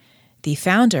Porter, the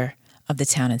founder of the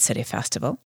Town and City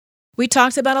Festival. We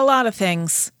talked about a lot of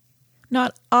things,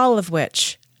 not all of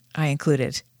which I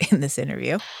included in this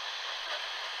interview.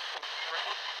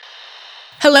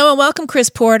 Hello and welcome, Chris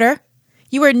Porter.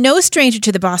 You are no stranger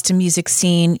to the Boston music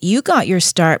scene. You got your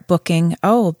start booking,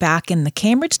 back in the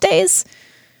Cambridge days?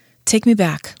 Take me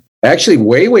back. Actually,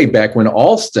 way back when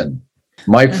Alston.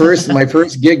 My first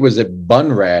gig was at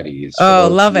Bunratty's. Oh,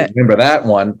 love it. Remember that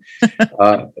one?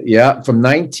 From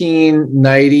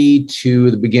 1990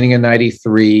 to the beginning of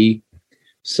 93.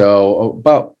 So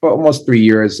about almost 3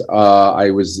 years, I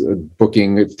was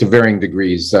booking to varying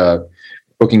degrees,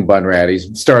 booking Bunratty's.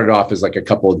 Started off as like a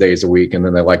couple of days a week, and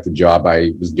then I liked the job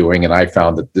I was doing, and I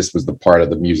found that this was the part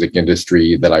of the music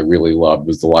industry that I really loved,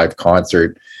 was the live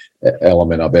concert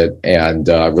element of it, and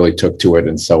really took to it.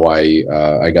 And so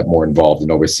I got more involved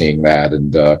in overseeing that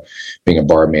and being a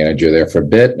bar manager there for a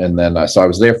bit. And then so I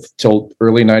was there till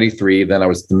early 93. Then I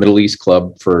was at the Middle East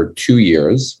Club for 2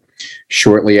 years,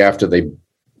 shortly after they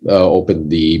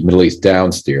opened the Middle East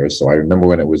downstairs. So I remember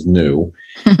when it was new,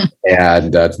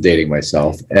 and it's dating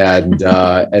myself. And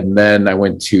then I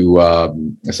went to,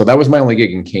 so that was my only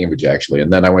gig in Cambridge, actually.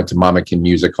 And then I went to Mamakin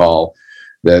Music Hall.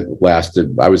 That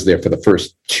lasted, I was there for the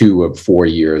first 2 of 4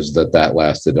 years that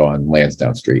lasted on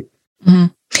Lansdowne Street.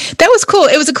 Mm-hmm. That was cool.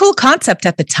 It was a cool concept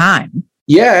at the time.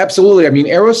 Yeah, absolutely. I mean,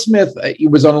 Aerosmith, it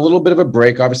was on a little bit of a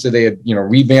break. Obviously, they had,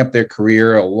 revamped their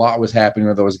career. A lot was happening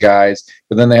with those guys,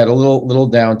 but then they had a little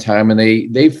downtime, and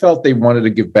they felt they wanted to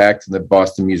give back to the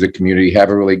Boston music community, have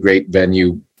a really great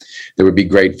venue that would be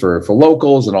great for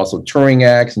locals and also touring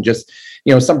acts, and just,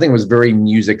 something was very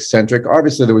music centric.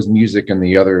 Obviously, there was music in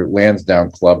the other Lansdowne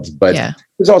clubs, but it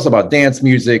was also about dance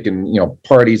music and,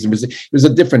 parties. It was a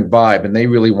different vibe, and they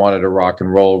really wanted a rock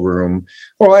and roll room,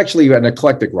 or actually an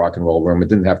eclectic rock and roll room. It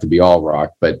didn't have to be all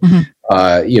rock, but,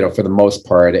 for the most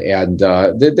part. And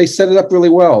they set it up really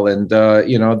well. And,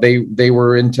 they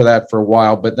were into that for a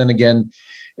while. But then again,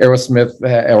 Aerosmith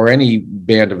or any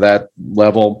band of that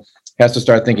level has to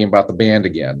start thinking about the band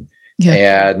again.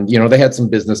 Yeah. And, they had some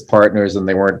business partners and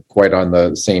they weren't quite on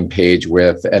the same page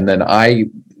with. And then I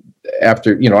had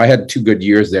 2 good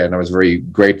years there, and I was very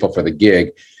grateful for the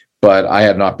gig, but I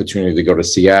had an opportunity to go to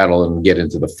Seattle and get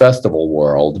into the festival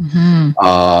world.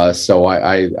 Mm-hmm. So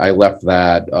I left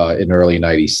that in early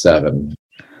 97.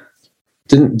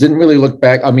 Didn't really look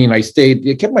back. I mean, I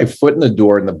kept my foot in the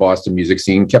door in the Boston music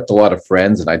scene, kept a lot of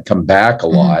friends, and I'd come back a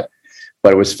lot.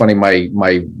 But it was funny, my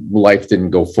life didn't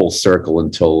go full circle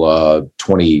until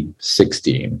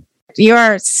 2016.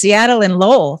 You're Seattle and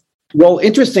Lowell. Well,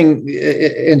 interesting,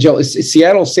 Anngelle,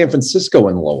 Seattle, San Francisco,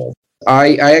 and Lowell.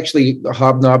 I actually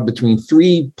hobnobbed between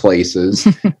 3 places.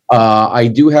 I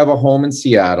do have a home in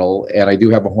Seattle, and I do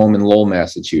have a home in Lowell,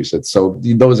 Massachusetts. So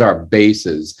those are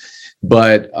bases.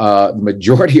 But the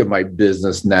majority of my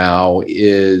business now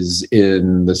is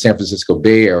in the San Francisco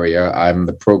Bay Area. I'm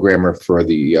the programmer for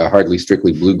the Hardly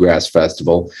Strictly Bluegrass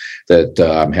Festival that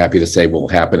I'm happy to say will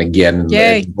happen again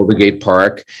in Golden Gate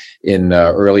Park in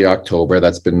early October.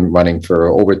 That's been running for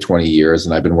over 20 years,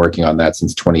 and I've been working on that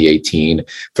since 2018.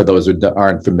 For those who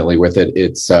aren't familiar with it,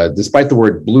 it's despite the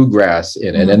word bluegrass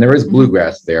in it, and there is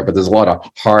bluegrass there, but there's a lot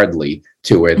of hardly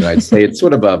to it. And I'd say it's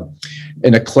sort of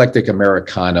an eclectic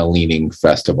Americana leaning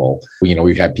festival.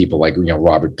 We've had people like,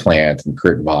 Robert Plant and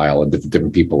Kurt Weill and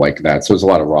different people like that. So there's a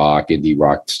lot of indie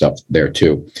rock stuff there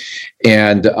too.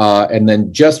 And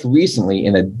then just recently,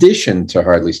 in addition to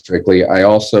Hardly Strictly, I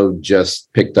also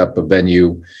just picked up a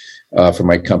venue for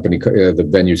my company. The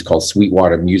venue's called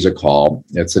Sweetwater Music Hall.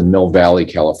 It's in Mill Valley,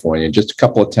 California, just a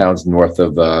couple of towns north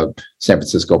of San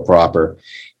Francisco proper.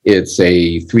 It's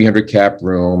a 300 cap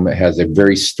room. It has a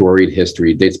very storied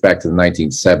history. It dates back to the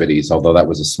 1970s, although that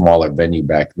was a smaller venue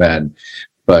back then.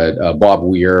 But Bob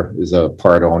Weir is a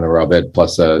part owner of it,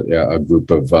 plus a group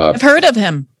of... I've heard of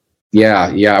him.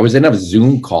 Yeah. I was in a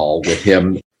Zoom call with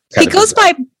him. He goes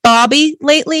by Bobby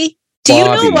lately. Do you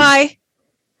know why?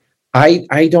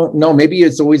 I don't know. Maybe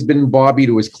it's always been Bobby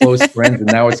to his close friends, and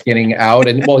now it's getting out.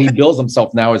 And well, he bills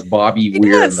himself now as Bobby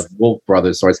Weir and the Wolf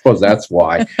Brothers, so I suppose that's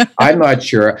why. I'm not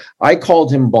sure. I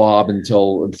called him Bob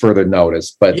until further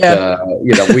notice, but we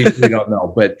don't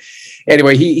know. But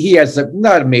anyway, he has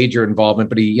not a major involvement,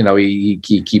 but he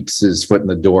keeps his foot in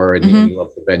the door, and he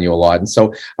loves the venue a lot. And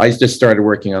so I just started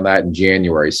working on that in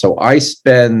January. So I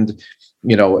spend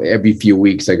every few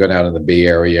weeks I go down in the Bay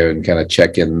Area and kind of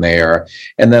check in there.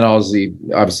 And then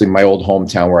obviously my old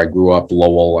hometown where I grew up,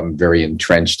 Lowell, I'm very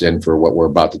entrenched in for what we're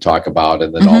about to talk about.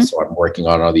 And then also I'm working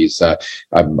on all these,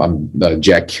 I'm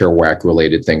Jack Kerouac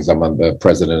related things. I'm the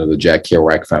president of the Jack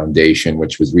Kerouac Foundation,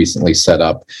 which was recently set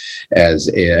up as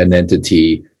an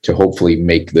entity to hopefully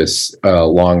make this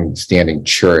long-standing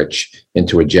church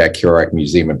into a Jack Kerouac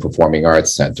Museum and Performing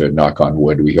Arts Center. Knock on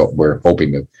wood. We're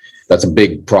hoping to. That's a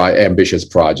big, ambitious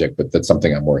project, but that's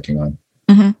something I'm working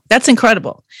on. That's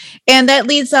incredible. And that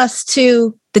leads us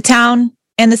to the Town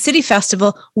and the City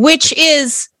Festival, which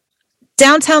is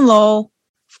downtown Lowell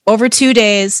over 2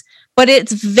 days, but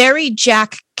it's very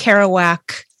Jack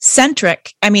Kerouac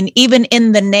centric. I mean, even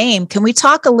in the name, can we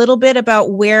talk a little bit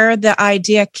about where the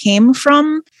idea came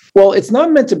from? Well, it's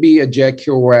not meant to be a Jack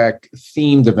Kerouac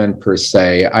themed event per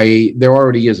se. There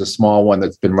already is a small one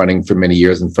that's been running for many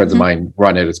years, and friends of mine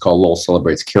run it. It's called Lowell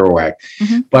Celebrates Kerouac.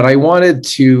 But I wanted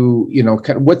to,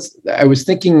 I was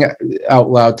thinking out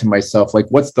loud to myself, like,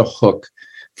 what's the hook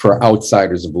for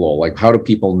outsiders of Lowell? Like, how do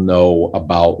people know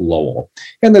about Lowell?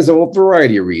 And there's a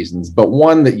variety of reasons, but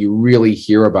one that you really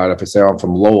hear about if I say I'm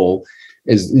from Lowell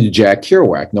is Jack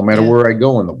Kerouac, no matter where I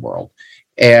go in the world.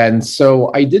 And so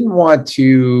I didn't want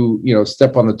to,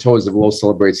 step on the toes of Lowell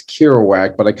Celebrates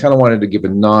Kerouac, but I kind of wanted to give a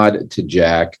nod to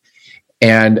Jack.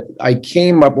 And I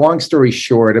came up, long story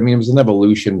short, it was an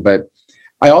evolution, but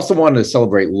I also wanted to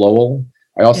celebrate Lowell.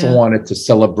 I also wanted to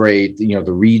celebrate, the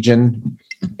region.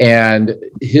 And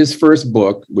his first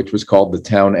book, which was called The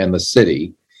Town and the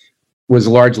City, was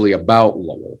largely about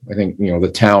Lowell. I think,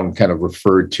 the town kind of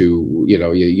referred to,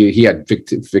 he had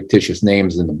fictitious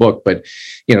names in the book, but,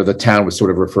 the town was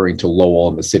sort of referring to Lowell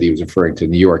and the city was referring to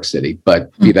New York City.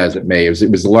 But be that as it may, it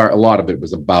was a lot of it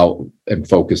was about and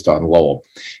focused on Lowell.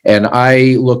 And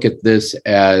I look at this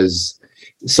as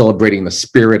celebrating the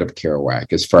spirit of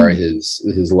Kerouac as far as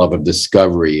his love of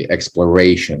discovery,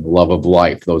 exploration, love of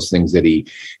life, those things that he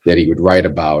would write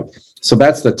about. So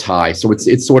that's the tie. So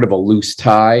it's sort of a loose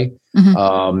tie.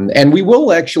 And we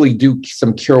will actually do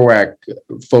some Kerouac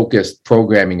focused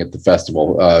programming at the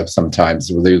festival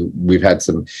sometimes. We've had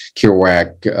some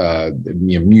Kerouac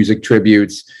music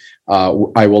tributes.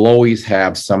 I will always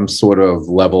have some sort of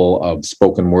level of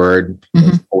spoken word,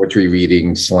 poetry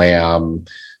reading, slam,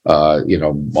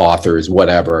 authors,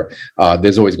 whatever.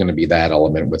 There's always going to be that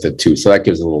element with it too. So that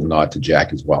gives a little nod to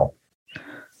Jack as well.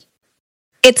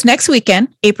 It's next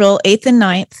weekend, April 8th and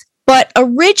 9th, but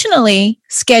originally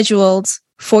scheduled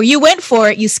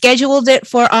you scheduled it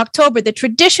for October, the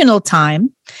traditional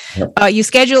time. You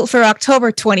scheduled for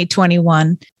October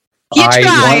 2021.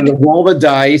 I wanted to roll the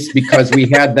dice because we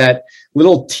had that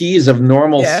little tease of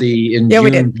normalcy in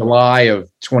June, July of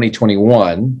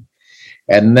 2021.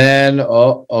 And then,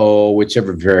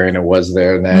 whichever variant it was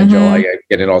there, and Anngelle, I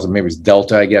get it also, maybe it was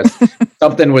Delta, I guess.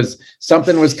 something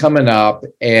was coming up,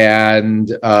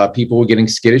 and people were getting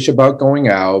skittish about going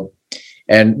out.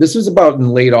 And this was about in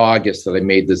late August that I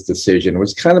made this decision. It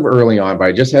was kind of early on, but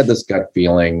I just had this gut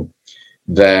feeling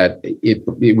that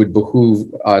it would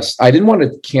behoove us. I didn't want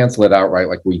to cancel it outright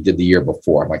like we did the year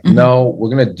before. I'm like, no, we're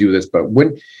going to do this. But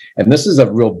and this is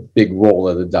a real big roll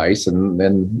of the dice, and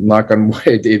then knock on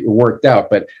wood, it worked out.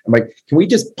 But I'm like, can we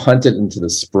just punt it into the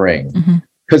spring?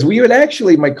 Because we would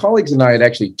actually, my colleagues and I had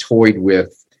actually toyed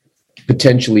with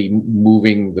potentially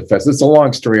moving the fest. It's a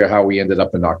long story of how we ended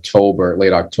up in October,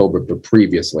 late October, but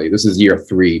previously. This is year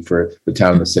 3 for the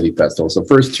Town and the City Festival. So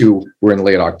first 2 were in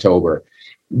late October.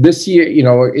 This year,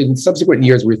 in subsequent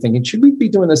years, we were thinking, should we be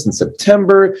doing this in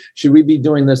September? Should we be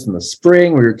doing this in the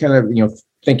spring? We were kind of,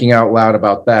 thinking out loud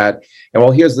about that. And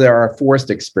well, here's our forced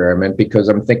experiment, because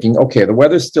I'm thinking, okay, the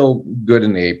weather's still good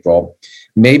in April.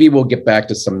 Maybe we'll get back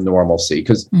to some normalcy,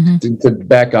 because to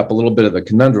back up a little bit of the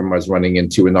conundrum I was running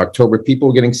into in October, people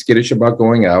were getting skittish about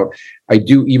going out.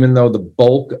 Even though the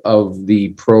bulk of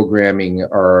the programming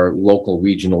are local,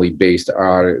 regionally based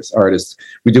artists,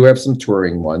 we do have some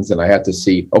touring ones. And I had to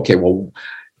see, okay, well,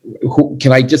 who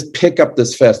can I just pick up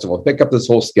this festival, pick up this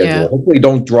whole schedule, hopefully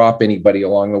don't drop anybody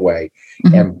along the way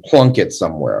and plunk it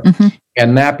somewhere.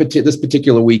 And this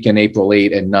particular weekend, April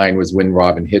 8 and 9, was when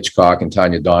Robin Hitchcock and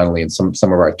Tanya Donnelly and some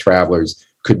of our travelers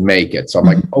could make it. So I'm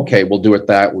like, okay, we'll do it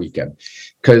that weekend.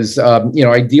 Because,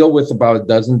 I deal with about a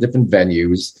dozen different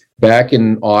venues. Back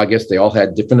in August, they all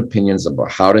had different opinions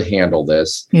about how to handle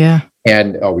this. Yeah.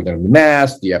 And are we going to be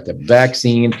masked? Do you have to have a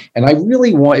vaccine? And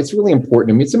it's really important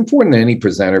to me. It's important to any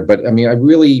presenter, but I mean,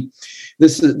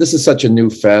 this is such a new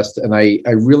fest. And I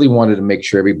really wanted to make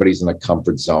sure everybody's in a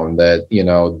comfort zone that,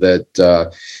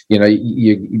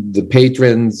 the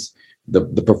patrons,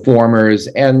 the performers,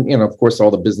 and, of course,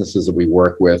 all the businesses that we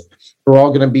work with are all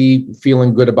going to be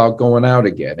feeling good about going out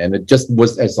again. And it just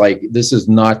it's like, this is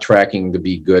not tracking to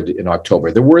be good in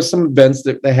October. There were some events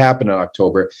that happened in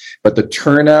October, but the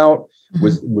turnout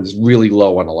was really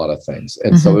low on a lot of things.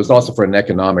 And so it was also for an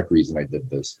economic reason I did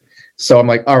this. So I'm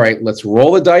like, all right, let's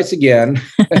roll the dice again,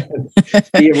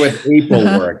 see what April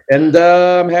work. And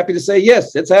I'm happy to say,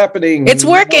 yes, it's happening. It's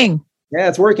working. Yeah,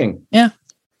 it's working. Yeah.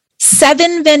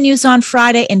 7 venues on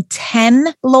Friday and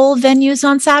 10 Lowell venues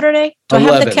on Saturday. Do I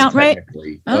have the count right?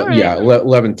 Right? Yeah,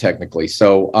 11 technically.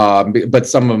 So, but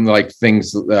some of them like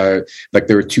things like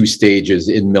there were 2 stages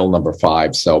in mill number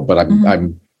 5. So, but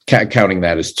I'm counting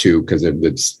that as 2 because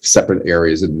it's separate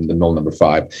areas in the mill number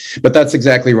 5. But that's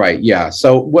exactly right. Yeah.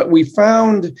 So what we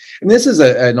found, and this is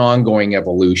an ongoing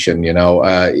evolution, and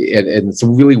it's a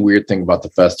really weird thing about the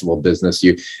festival business.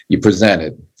 You present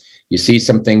it. You see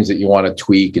some things that you want to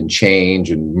tweak and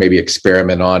change and maybe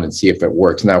experiment on and see if it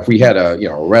works. Now, if we had a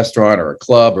restaurant or a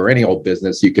club or any old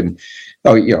business, you can,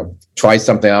 try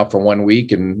something out for 1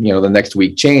 week and, the next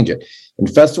week change it. In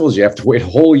festivals, you have to wait a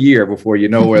whole year before you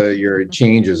know whether your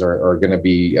changes are going to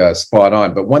be spot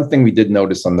on. But one thing we did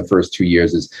notice on the first 2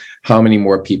 years is how many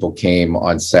more people came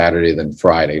on Saturday than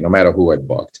Friday, no matter who had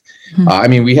booked.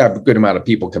 We have a good amount of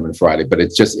people coming Friday, but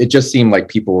it just seemed like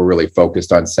people were really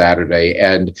focused on Saturday.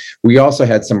 And we also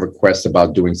had some requests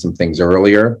about doing some things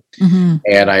earlier.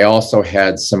 And I also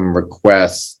had some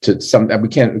requests we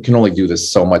can only do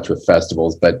this so much with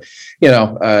festivals, but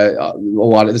a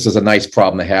lot of this is a nice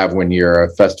problem to have when you're a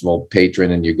festival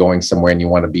patron and you're going somewhere and you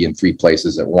want to be in 3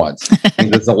 places at once.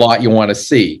 There's a lot you want to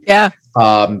see. Yeah.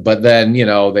 But then,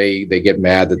 they get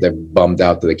mad that they're bummed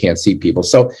out that they can't see people.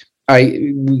 So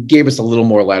we gave us a little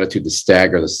more latitude to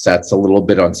stagger the sets a little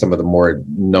bit on some of the more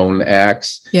known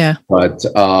acts. Yeah. But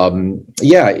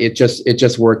it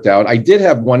just worked out. I did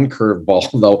have one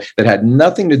curveball though that had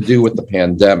nothing to do with the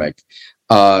pandemic.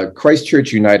 Christ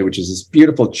Church United, which is this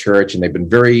beautiful church, and they've been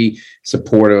very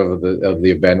supportive of the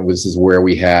event. This is where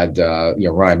we had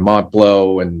Ryan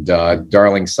Montblow and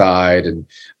Darlingside and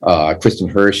Kristen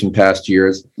Hirsch in past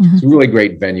years. It's a really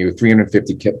great venue,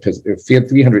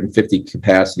 350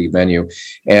 capacity venue,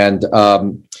 and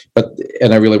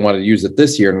I really wanted to use it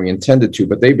this year, and we intended to,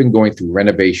 but they've been going through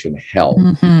renovation hell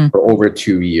for over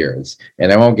 2 years,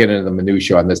 and I won't get into the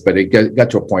minutia on this, but it got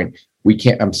to a point we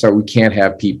can't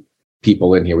have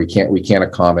people in here. We can't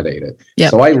accommodate it.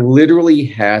 Yep. So I literally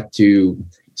had to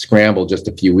scramble just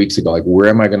a few weeks ago, like, where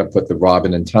am I going to put the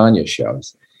Robin and Tanya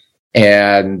shows?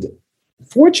 And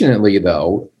fortunately,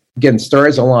 though, again,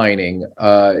 stars aligning,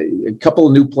 a couple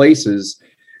of new places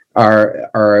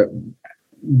are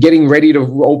getting ready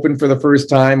to open for the first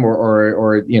time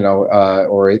or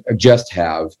just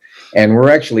have. And we're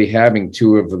actually having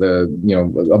 2 of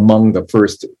the, among the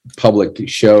first public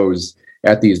shows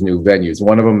at these new venues.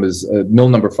 One of them is mill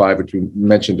number 5, which we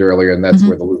mentioned earlier, and that's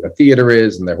where the Luna Theater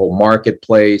is and their whole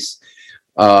marketplace.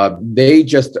 They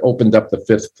just opened up the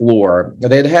 5th floor.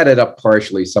 They'd had it up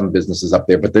partially, some businesses up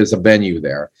there, but there's a venue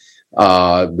there.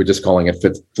 We're just calling it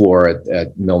Fifth Floor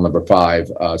at Mill Number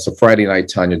 5. So Friday night,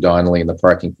 Tanya Donnelly and the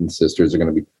Parkington Sisters are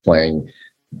going to be playing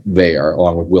there,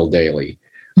 along with Will Daly.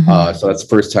 So that's the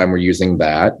first time we're using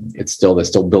that. They're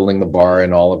still building the bar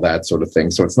and all of that sort of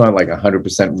thing. So it's not like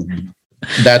 100%.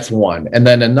 That's one. And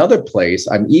then another place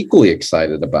I'm equally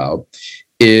excited about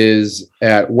is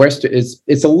at Western.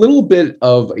 It's a little bit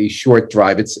of a short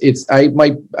drive.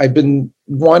 I've been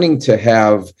wanting to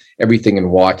have everything in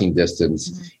walking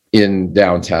distance in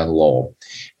downtown Lowell.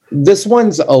 This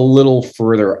one's a little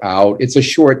further out. It's a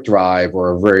short drive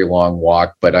or a very long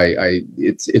walk, but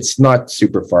it's not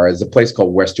super far. It's a place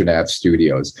called Western Ave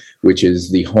Studios, which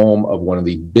is the home of one of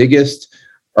the biggest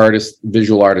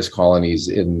visual artist colonies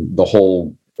in the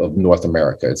whole of North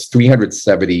America. It's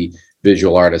 370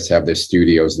 visual artists have their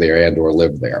studios there and or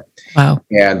live there. Wow.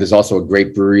 And there's also a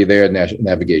great brewery there,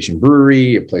 Navigation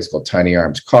Brewery, a place called Tiny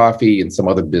Arms Coffee, and some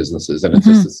other businesses. And it's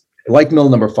just like Mill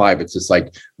Number 5. It's just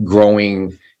like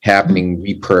growing, happening,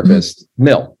 repurposed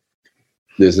mill.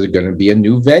 There's going to be a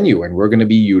new venue, and we're going to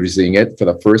be using it for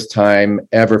the first time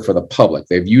ever for the public.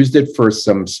 They've used it for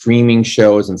some streaming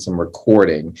shows and some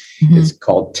recording. It's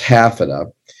called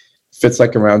Taffeta. Fits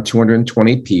like around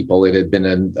 220 people. It had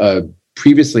been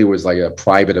previously was like a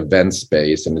private event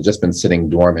space, and had just been sitting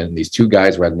dormant. And these two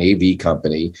guys were at an AV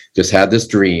company, just had this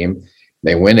dream.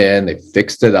 They went in, they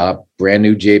fixed it up, brand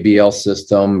new JBL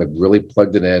system, it really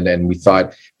plugged it in. And we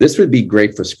thought this would be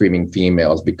great for Screaming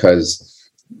Females, because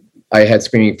I had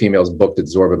Screaming Females booked at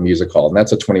Zorba Music Hall, and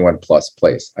that's a 21 plus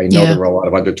place. I know there were a lot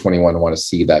of under 21 who want to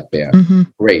see that band.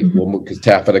 Great. We'll move, because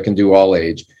Taffeta can do all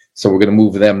age. So we're going to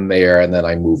move them there. And then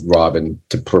I moved Robin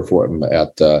to perform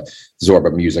at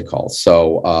Zorba Music Hall.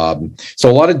 So a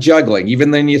lot of juggling.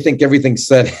 Even then you think everything's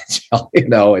set,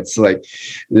 it's like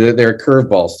there are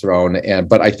curveballs thrown.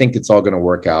 But I think it's all going to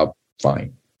work out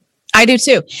fine. I do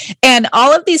too. And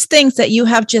all of these things that you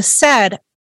have just said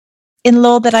in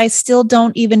Lowell that I still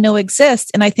don't even know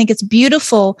exist. And I think it's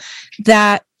beautiful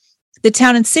that the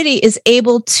town and city is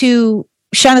able to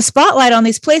shine a spotlight on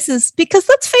these places, because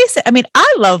let's face it, I mean,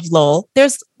 I love Lowell.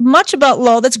 There's much about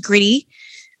Lowell that's gritty.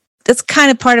 That's kind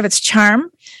of part of its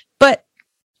charm, but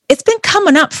it's been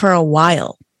coming up for a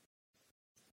while.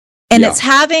 And it's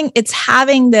having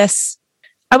this,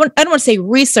 I don't want to say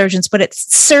resurgence, but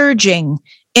it's surging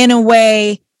in a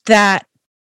way that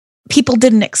people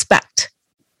didn't expect.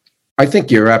 I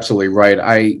think you're absolutely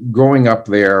right. Growing up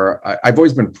there, I've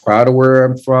always been proud of where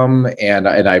I'm from, and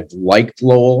I've liked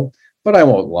Lowell. But I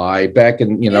won't lie. Back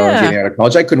in, getting out of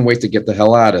college, I couldn't wait to get the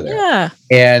hell out of there. Yeah.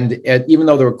 And even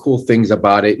though there were cool things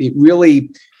about it, it really,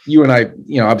 you and I,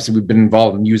 obviously we've been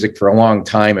involved in music for a long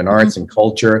time, and arts and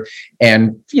culture.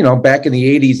 And, back in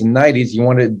the 80s and 90s, you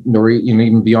wanted,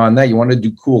 even beyond that, you wanted to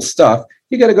do cool stuff.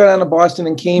 You got to go down to Boston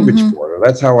and Cambridge for it.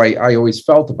 That's how I always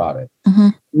felt about it.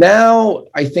 Now,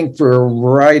 I think for a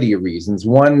variety of reasons.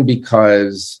 One,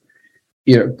 because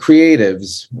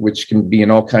creatives, which can be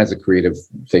in all kinds of creative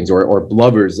things, or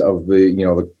lovers of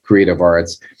the creative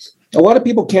arts, a lot of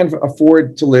people can't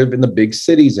afford to live in the big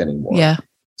cities anymore. Yeah.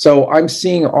 So I'm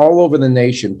seeing all over the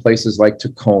nation places like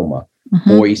Tacoma,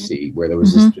 Boise, where there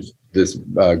was this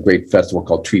great festival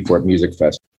called Treefort Music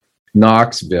Fest,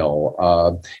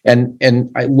 Knoxville, and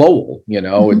Lowell,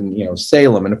 and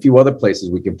Salem, and a few other places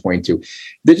we can point to.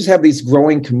 They just have these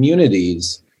growing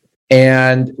communities.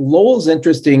 And Lowell's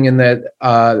interesting in that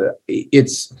it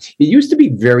used to be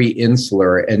very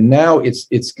insular, and now it's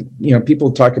people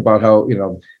talk about how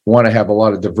want to have a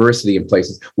lot of diversity in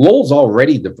places. Lowell's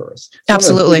already diverse.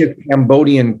 Absolutely.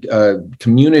 Cambodian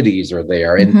communities are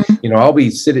there, and I'll be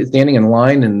standing in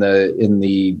line in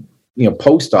the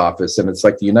post office, and it's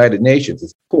like the United Nations.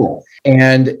 It's cool.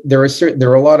 And there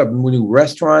are a lot of new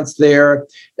restaurants there.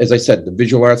 As I said, the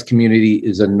visual arts community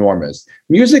is enormous.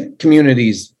 Music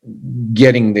community's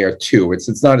getting there too.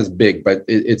 It's not as big, but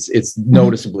it's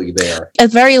noticeably there. A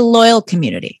very loyal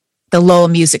community, the Lowell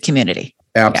music community.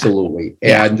 Absolutely.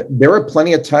 Yeah. And there are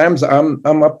plenty of times I'm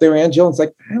up there, Anngelle. It's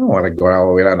like, I don't want to go all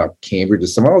the way down to Cambridge or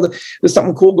somewhere. There's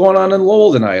something cool going on in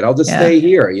Lowell tonight. I'll just stay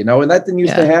here, and that didn't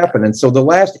used to happen. And so the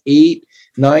last 8-9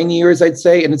 years, I'd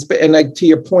say, and to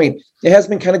your point, it has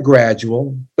been kind of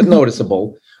gradual, but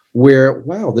noticeable, where,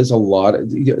 wow, there's a lot of,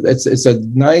 it's a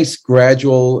nice,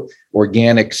 gradual,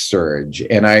 organic surge.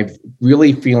 And I'm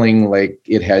really feeling like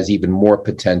it has even more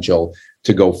potential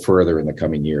to go further in the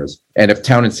coming years. And if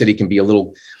town and city can be a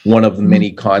little one of the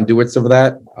many conduits of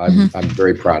that, I'm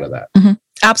very proud of that.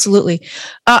 Absolutely.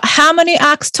 How many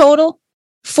acts total?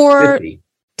 50.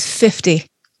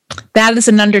 That is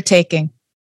an undertaking.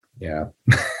 Yeah.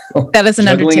 That is an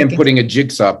undertaking. And putting a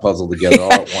jigsaw puzzle together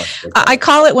all at once. I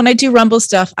call it, when I do Rumble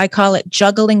stuff, I call it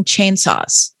juggling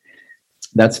chainsaws,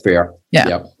 That's fair. Yeah.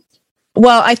 Yep.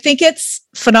 Well, I think it's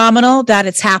phenomenal that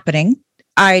it's happening.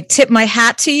 I tip my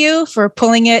hat to you for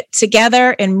pulling it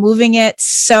together and moving it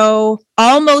so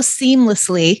almost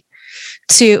seamlessly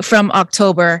from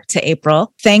October to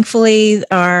April. Thankfully,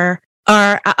 our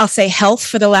I'll say health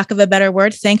for the lack of a better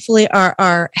word. Thankfully,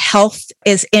 our health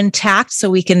is intact so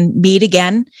we can meet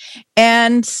again.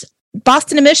 And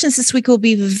Boston Emissions this week will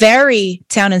be very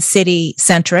town and city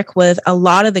centric with a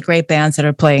lot of the great bands that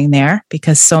are playing there,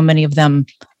 because so many of them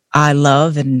I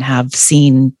love and have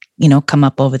seen, come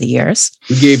up over the years.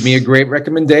 You gave me a great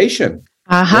recommendation.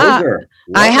 I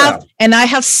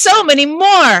have so many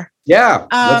more. Yeah,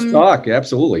 let's talk.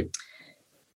 Absolutely.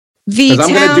 Because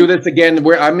I'm going to do this again.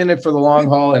 I'm in it for the long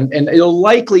haul, and it'll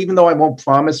likely, even though I won't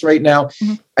promise right now,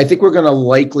 I think we're going to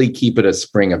likely keep it a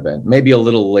spring event, maybe a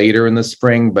little later in the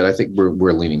spring, but I think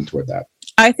we're leaning toward that.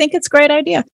 I think it's a great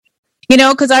idea.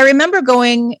 Because I remember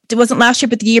going, it wasn't last year,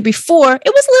 but the year before,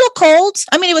 it was a little cold.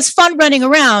 I mean, it was fun running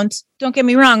around. Don't get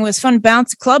me wrong. It was fun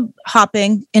club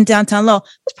hopping in downtown Lowell. It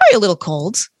was probably a little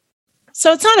cold.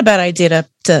 So it's not a bad idea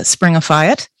to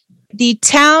springify it. The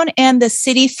town and the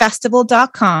city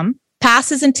festival.com.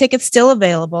 Passes and tickets still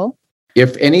available.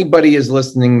 If anybody is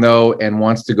listening, though, and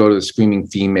wants to go to the Screaming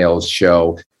Females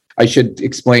show, I should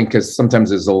explain, because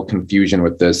sometimes there's a little confusion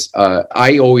with this.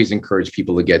 I always encourage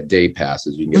people to get day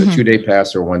passes. You can get a 2-day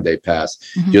pass or a 1-day pass.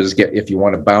 You just get, if you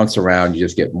want to bounce around, you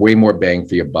just get way more bang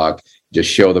for your buck. Just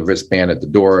show the wristband at the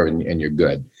door and you're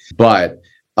good. But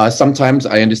sometimes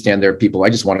I understand there are people, I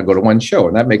just want to go to one show,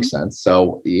 and that makes sense.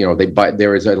 So,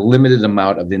 there is a limited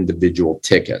amount of individual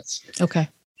tickets. Okay.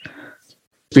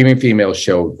 Screaming Female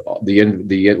show, the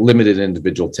limited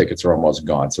individual tickets are almost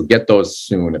gone. So get those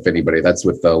soon, if anybody. That's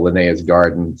with Linnea's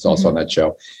Garden. It's also on that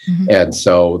show. And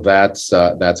so that's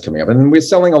coming up. And we're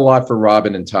selling a lot for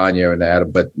Robin and Tanya and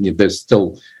Adam, but there's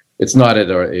still, it's not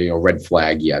at a red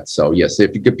flag yet. So yes,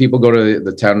 if you could, people go to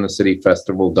the town and the city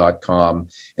festival.com,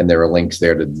 and there are links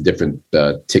there to different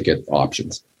ticket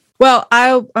options. Well,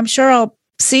 I'm sure I'll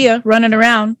see you running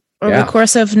around over the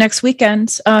course of next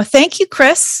weekend. Thank you,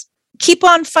 Chris. Keep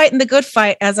on fighting the good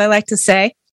fight, as I like to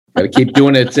say. Got to keep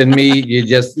doing it. It's in me. You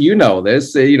just, this.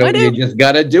 You just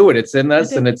got to do it. It's in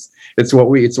us, and it's what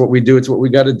we do. It's what we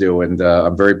got to do. And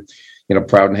I'm very,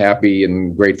 proud and happy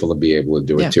and grateful to be able to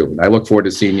do it too. And I look forward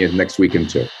to seeing you next weekend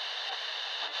too.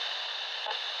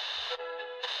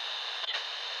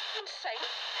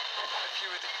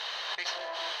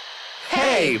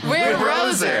 Hey, we're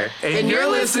Roser, and you're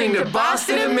listening to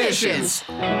Boston Emissions.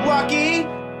 Lucky.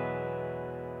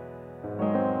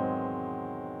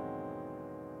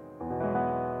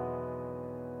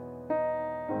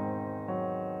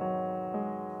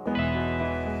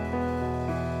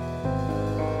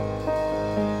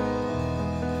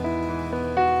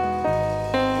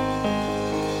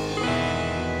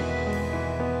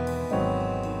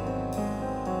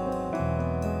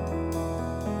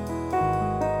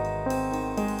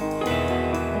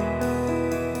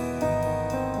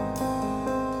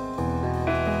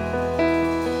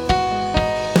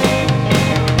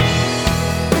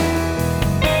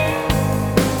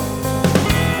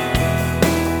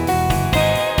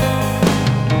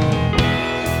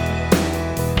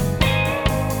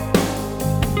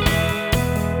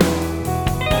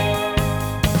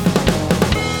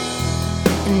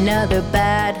 Another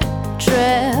bad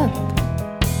trip.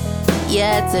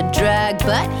 Yeah, it's a drag,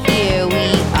 but here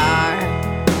we are.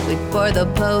 Wait for the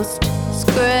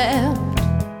postscript.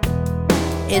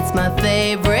 It's my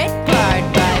favorite part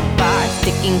by far.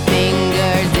 Sticking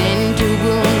fingers into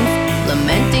wounds,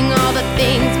 lamenting all the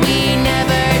things we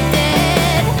never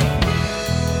did.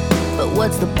 But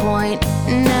what's the point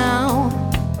now?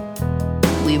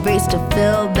 We race to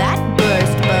fill that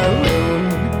burst balloon.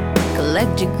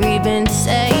 Collect your grievances.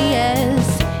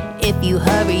 If you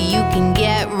hurry, you can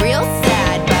get real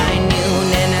sad by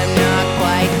noon. And I'm not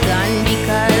quite done,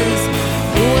 because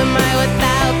who am I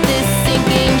without this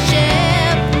sinking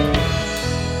ship?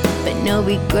 But no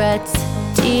regrets,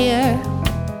 dear.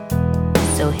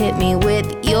 So hit me with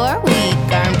your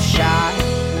weak-armed shot.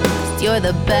 'Cause you're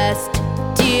the best,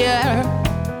 dear,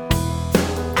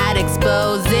 at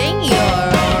exposing your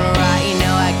own rot. You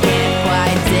know I can't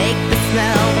quite take the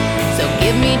smell. So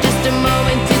give me just a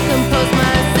moment to compose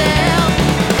myself.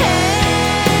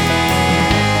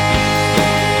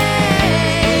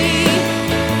 Hey,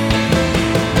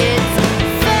 it's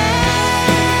fate.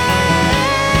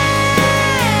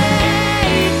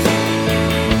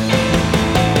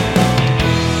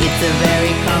 It's a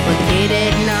very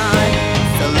complicated knot.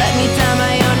 So let me tie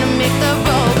my own to make the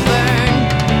rope burn.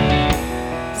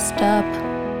 Stop.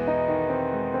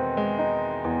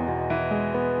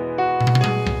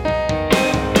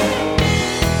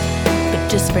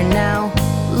 whisper now,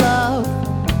 love.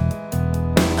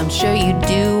 I'm sure you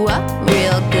do a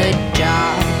real good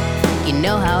job. You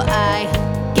know how I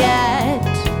get.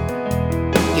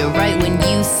 You're right when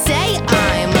you say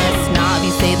I'm a snob.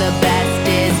 You say the best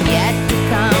is yet to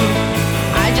come.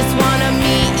 I just wanna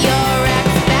meet your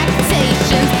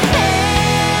expectations. Hey,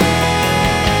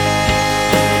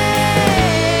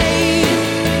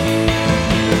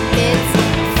 it's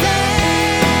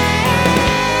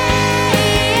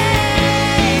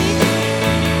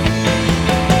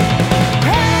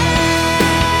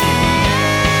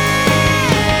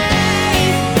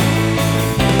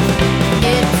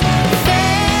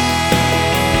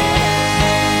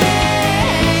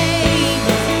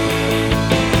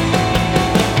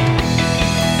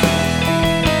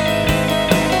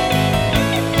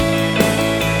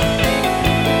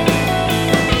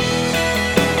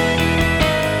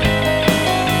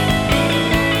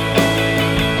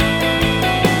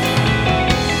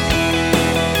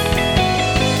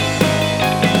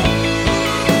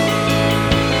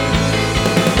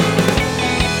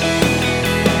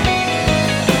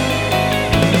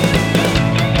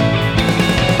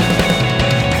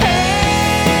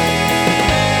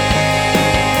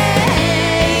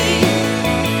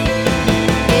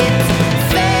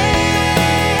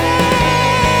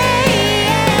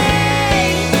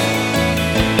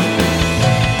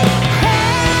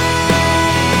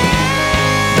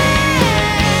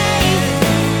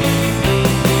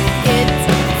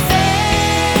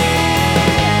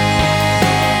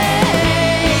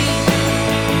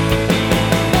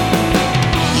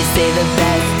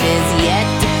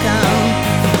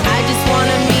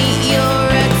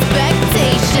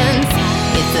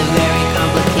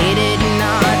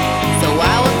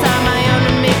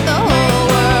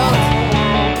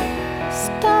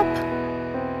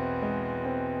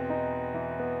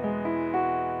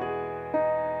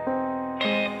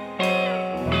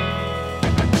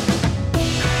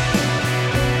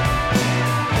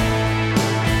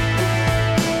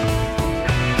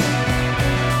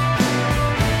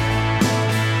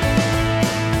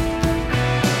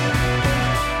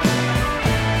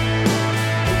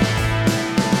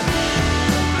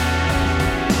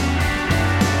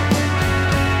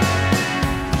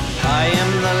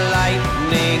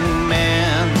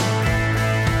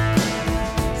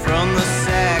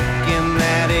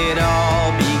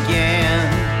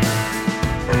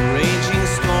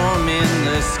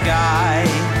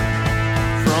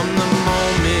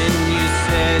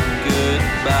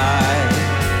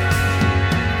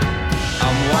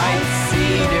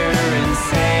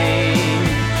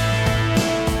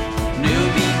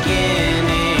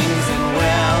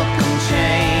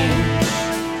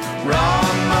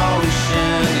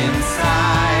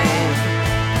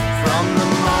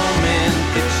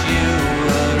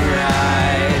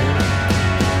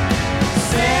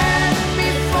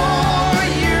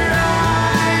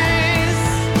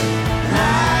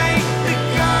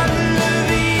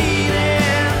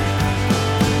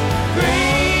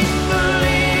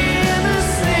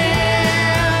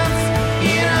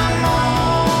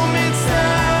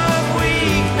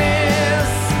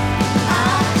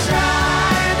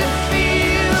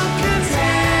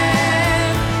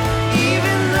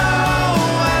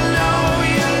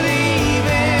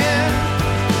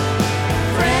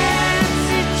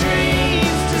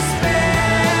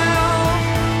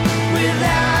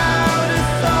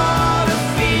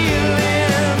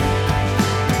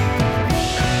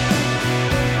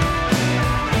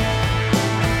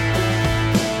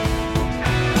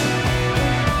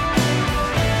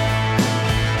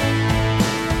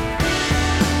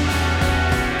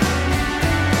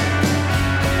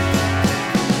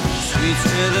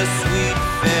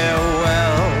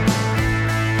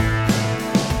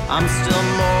I'm still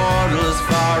mortal as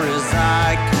far as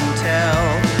I can tell.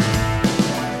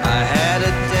 I had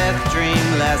a death dream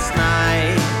last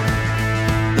night,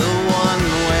 the one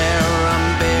where I'm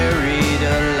buried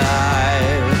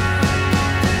alive.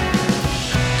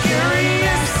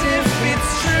 Curious if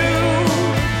it's true.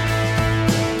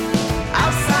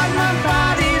 Outside my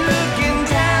body looking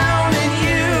down at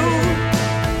you.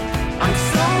 I'm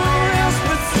somewhere else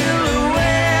but still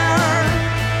aware,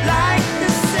 like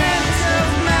the sense of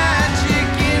magic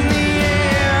in the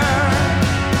air.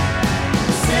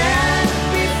 Set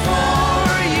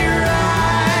before your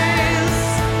eyes,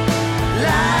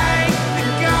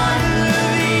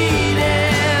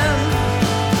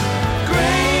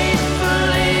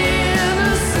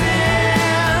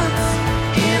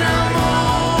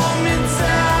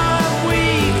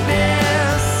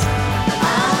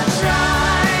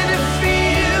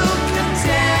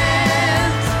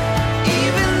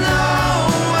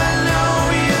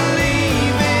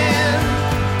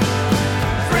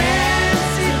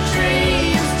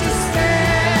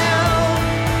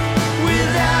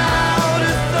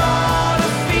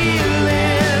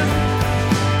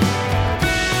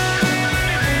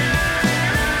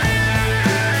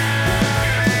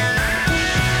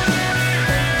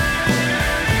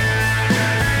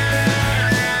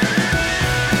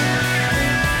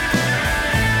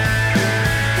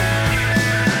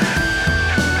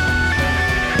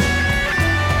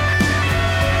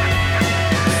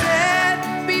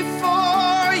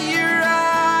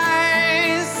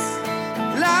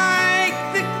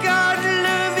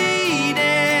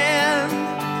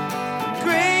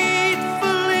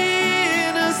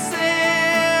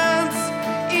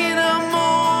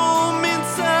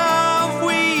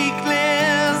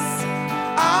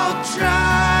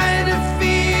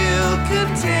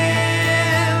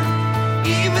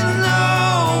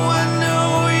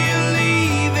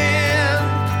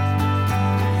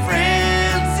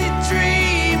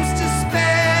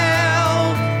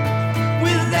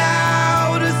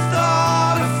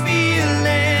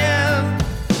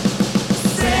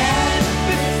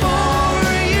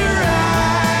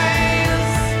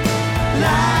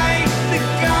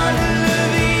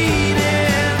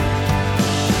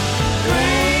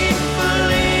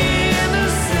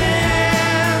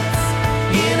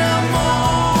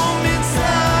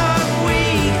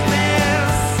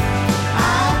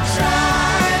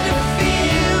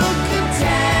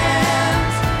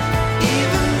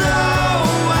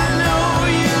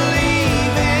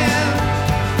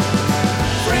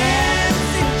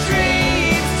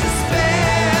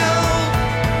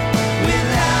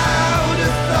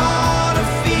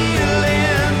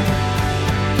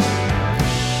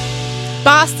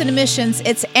 Boston Emissions,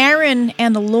 it's Aaron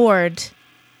and the Lord.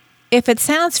 If it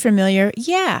sounds familiar,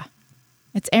 yeah.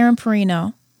 It's Aaron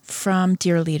Perino from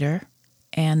Dear Leader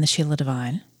and the Sheila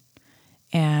Divine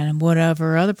and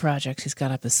whatever other projects he's got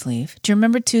up his sleeve. Do you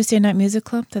remember Tuesday Night Music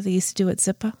Club that they used to do at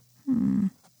Zippa?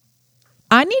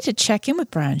 I need to check in with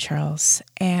Brian Charles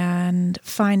and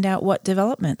find out what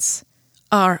developments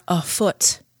are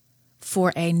afoot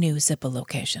for a new Zippa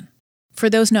location. For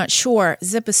those not sure,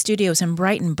 Zippa Studios in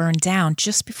Brighton burned down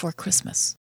just before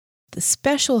Christmas. The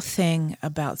special thing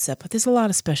about Zippa, there's a lot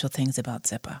of special things about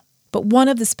Zippa, but one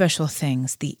of the special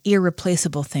things, the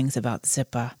irreplaceable things about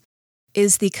Zippa,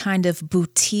 is the kind of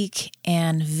boutique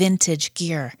and vintage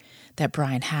gear that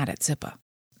Brian had at Zippa.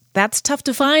 That's tough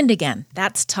to find again.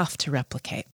 That's tough to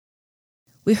replicate.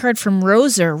 We heard from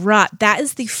Roser Rot. That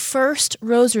is the first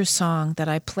Roser song that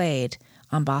I played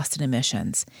on Boston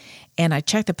Emissions. And I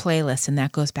checked the playlist, and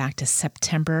that goes back to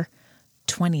September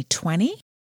 2020.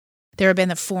 They're a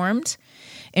band that formed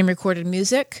and recorded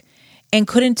music and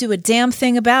couldn't do a damn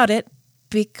thing about it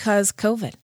because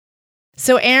COVID.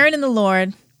 So Aaron and the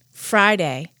Lord,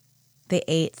 Friday, the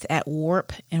 8th at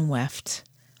Warp and Weft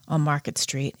on Market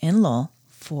Street in Lowell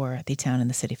for the Town and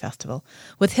the City Festival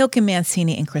with Hilken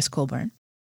Mancini and Chris Colburn.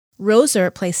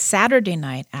 Roser plays Saturday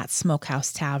night at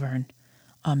Smokehouse Tavern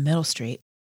on Middle Street.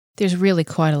 There's really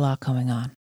quite a lot going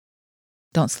on.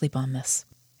 Don't sleep on this.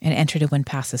 And enter to win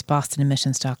passes,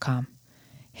 bostonemissions.com.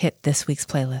 Hit this week's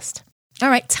playlist. All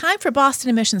right, time for Boston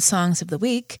Emissions Songs of the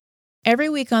Week. Every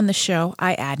week on the show,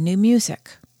 I add new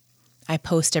music. I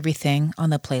post everything on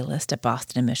the playlist at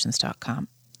bostonemissions.com.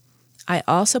 I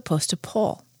also post a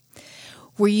poll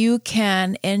where you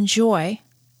can enjoy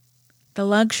the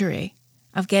luxury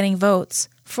of getting votes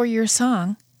for your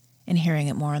song and hearing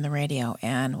it more on the radio.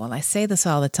 And, well, I say this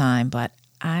all the time, but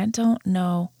I don't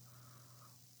know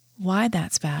why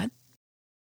that's bad.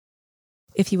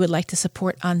 If you would like to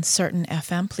support Uncertain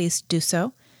FM, please do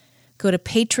so. Go to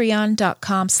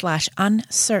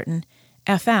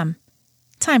patreon.com/uncertainfm.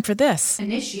 Time for this.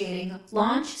 Initiating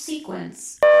launch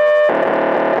sequence.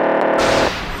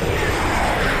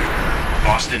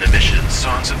 Boston Emissions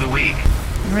Songs of the Week.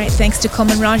 All right, thanks to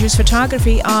Coleman Rogers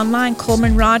Photography online,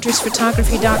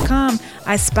 ColemanRogersPhotography.com.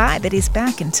 I spy that he's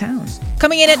back in town.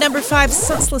 Coming in at number 5,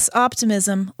 Senseless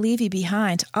Optimism, Leave You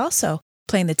Behind. Also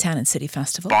playing the Town and City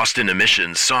Festival. Boston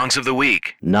Emissions Songs of the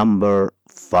Week. Number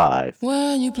 5.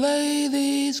 When you play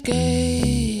these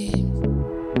games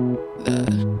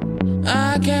that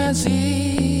I can't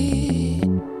see,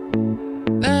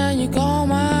 then you call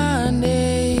my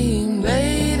name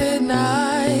late at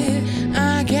night,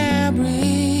 I can't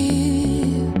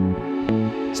breathe,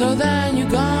 so then you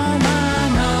call my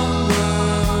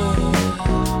number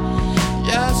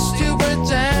just to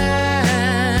pretend.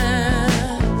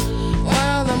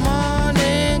 Well, the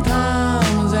morning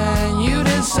comes and you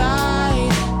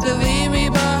decide to leave me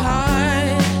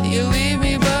behind. You leave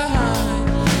me behind.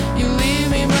 You leave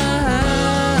me behind.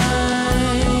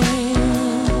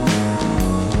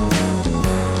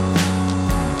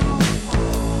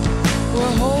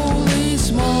 Well, holy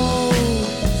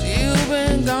smokes, you've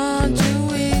been gone 2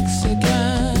 weeks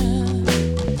again.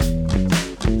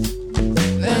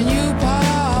 Then you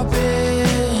pop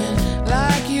in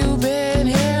like you've been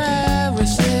here ever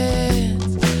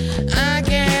since. I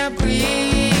can't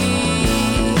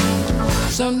breathe,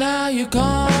 so now you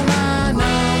call my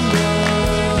number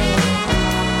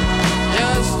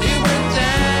just to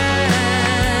pretend.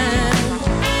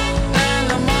 Then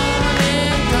the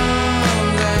morning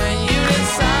comes and you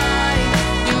decide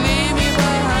you leave me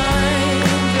behind.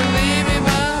 You leave me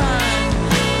behind.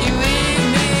 You leave me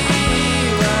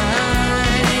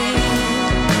behind.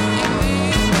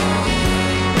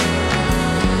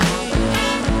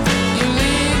 You leave me. You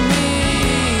leave me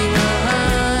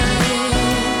behind.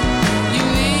 You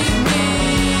leave me.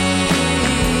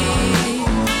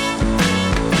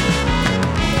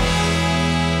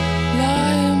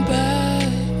 Lie in bed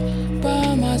by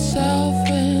myself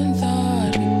in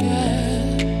thought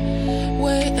again,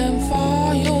 waiting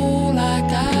for you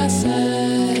like I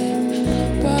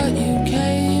said, but you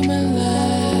came and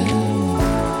left,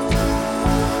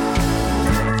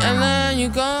 and then you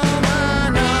call my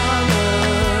number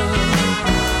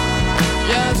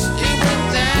just to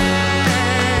pretend.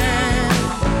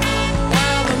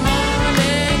 Well, the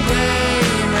morning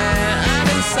came and I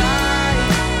decide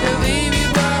to leave you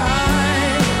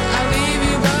behind. I leave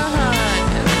you behind.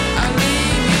 I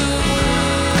leave you.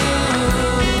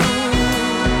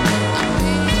 I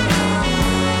leave you.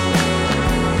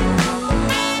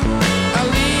 I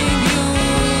leave you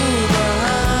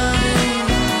behind.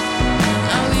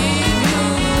 I leave you.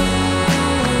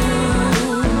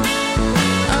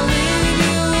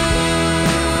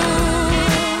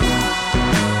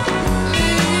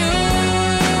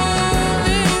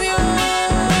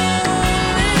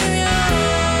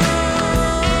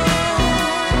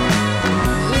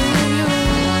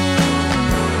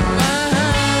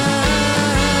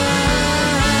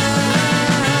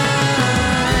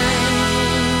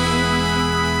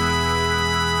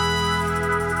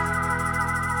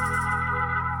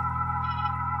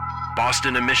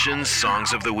 Boston Emissions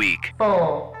Songs of the Week.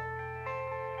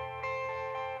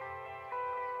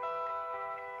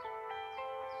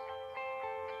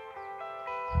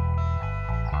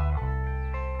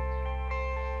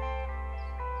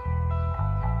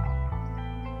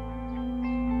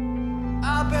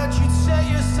 I bet you'd set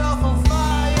yourself on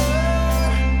fire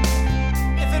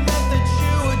if it meant that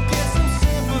you would get some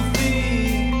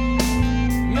sympathy.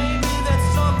 Maybe that's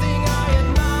something I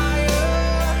admire.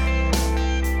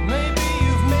 Maybe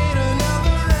you've made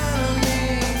another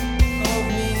enemy of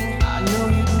me. I know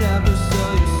you'd never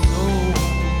sell your soul.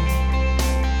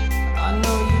 I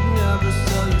know you'd never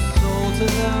sell your soul to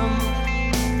them.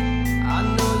 I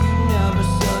know you'd never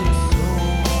sell your soul.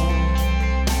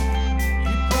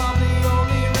 You probably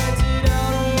only rent it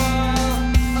out a while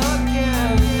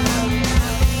again.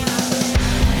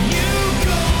 You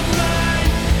gold mine,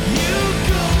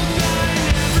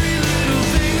 every little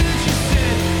thing that you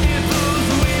said, it blows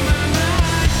away my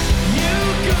mind. You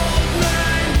gold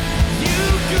mine,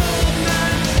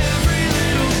 every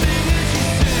little thing that you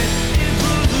said, it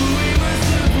blows away my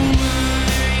simple mind.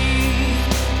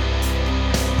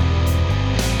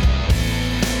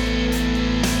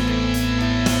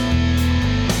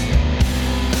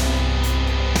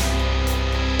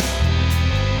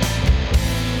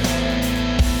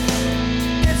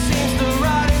 It seems the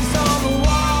writing's on the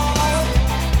wall,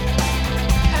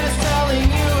 and it's telling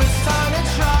you it's time to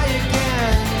try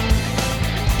again.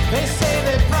 They say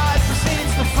that pride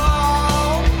precedes the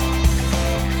fall,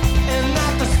 and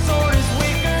that the sword is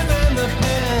weaker than the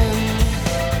pen.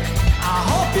 I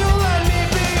hope you'll let me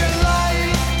be your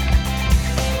light.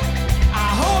 I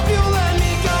hope you'll let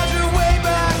me guide your way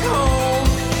back home.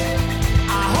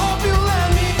 I hope you'll let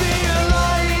me be your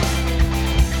light.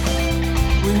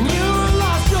 When you are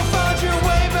lost, you'll find your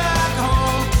way back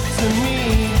home to me.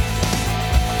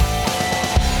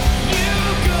 You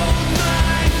gold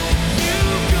mine,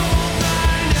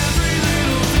 every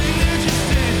little thing that you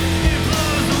said, it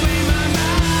blows away my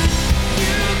mind.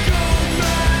 You gold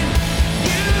mine,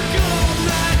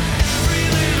 every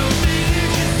little thing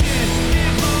that you said,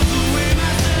 it blows away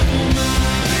my simple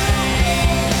mind.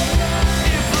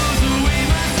 It blows away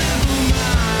my simple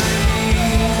mind.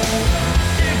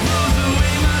 It blows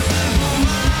away my simple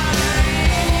mind.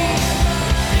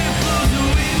 It blows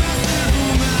away my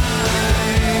simple mind.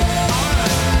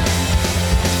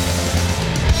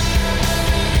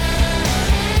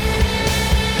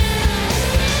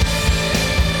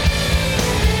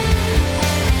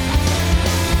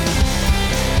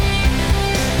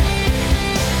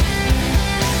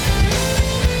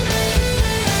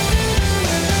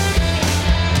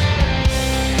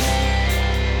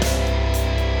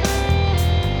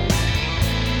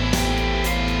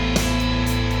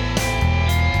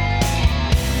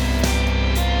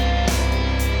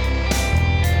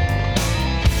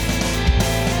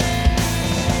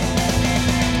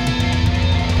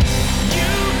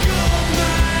 You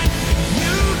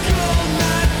gold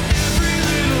mine, every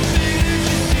little thing that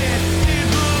you said, it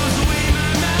blows away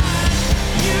my mind.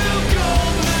 You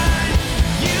gold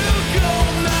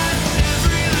mine,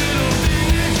 every little thing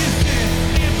that you said,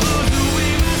 it blows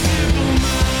away my simple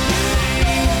mind.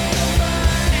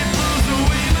 It blows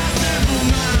away my simple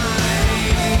mind.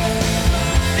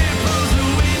 It blows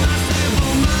away my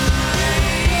simple mind.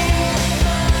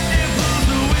 It blows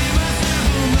away my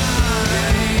simple mind.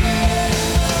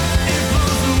 It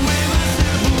blows away my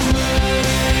simple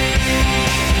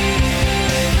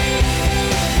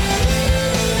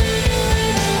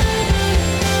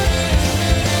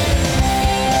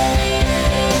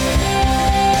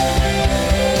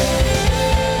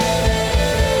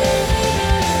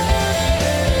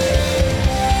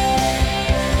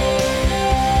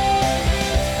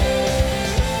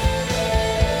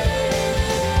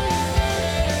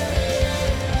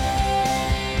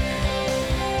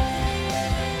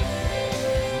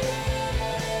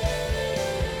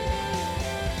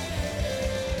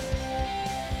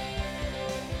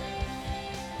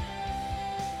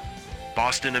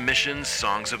Boston Emissions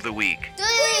Songs of the Week.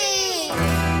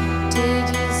 Did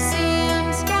you see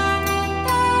him standing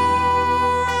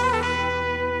there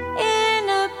in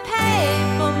a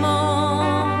paper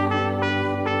mold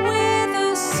with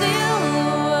a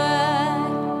silhouette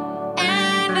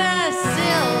and a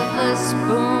silver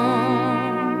spoon?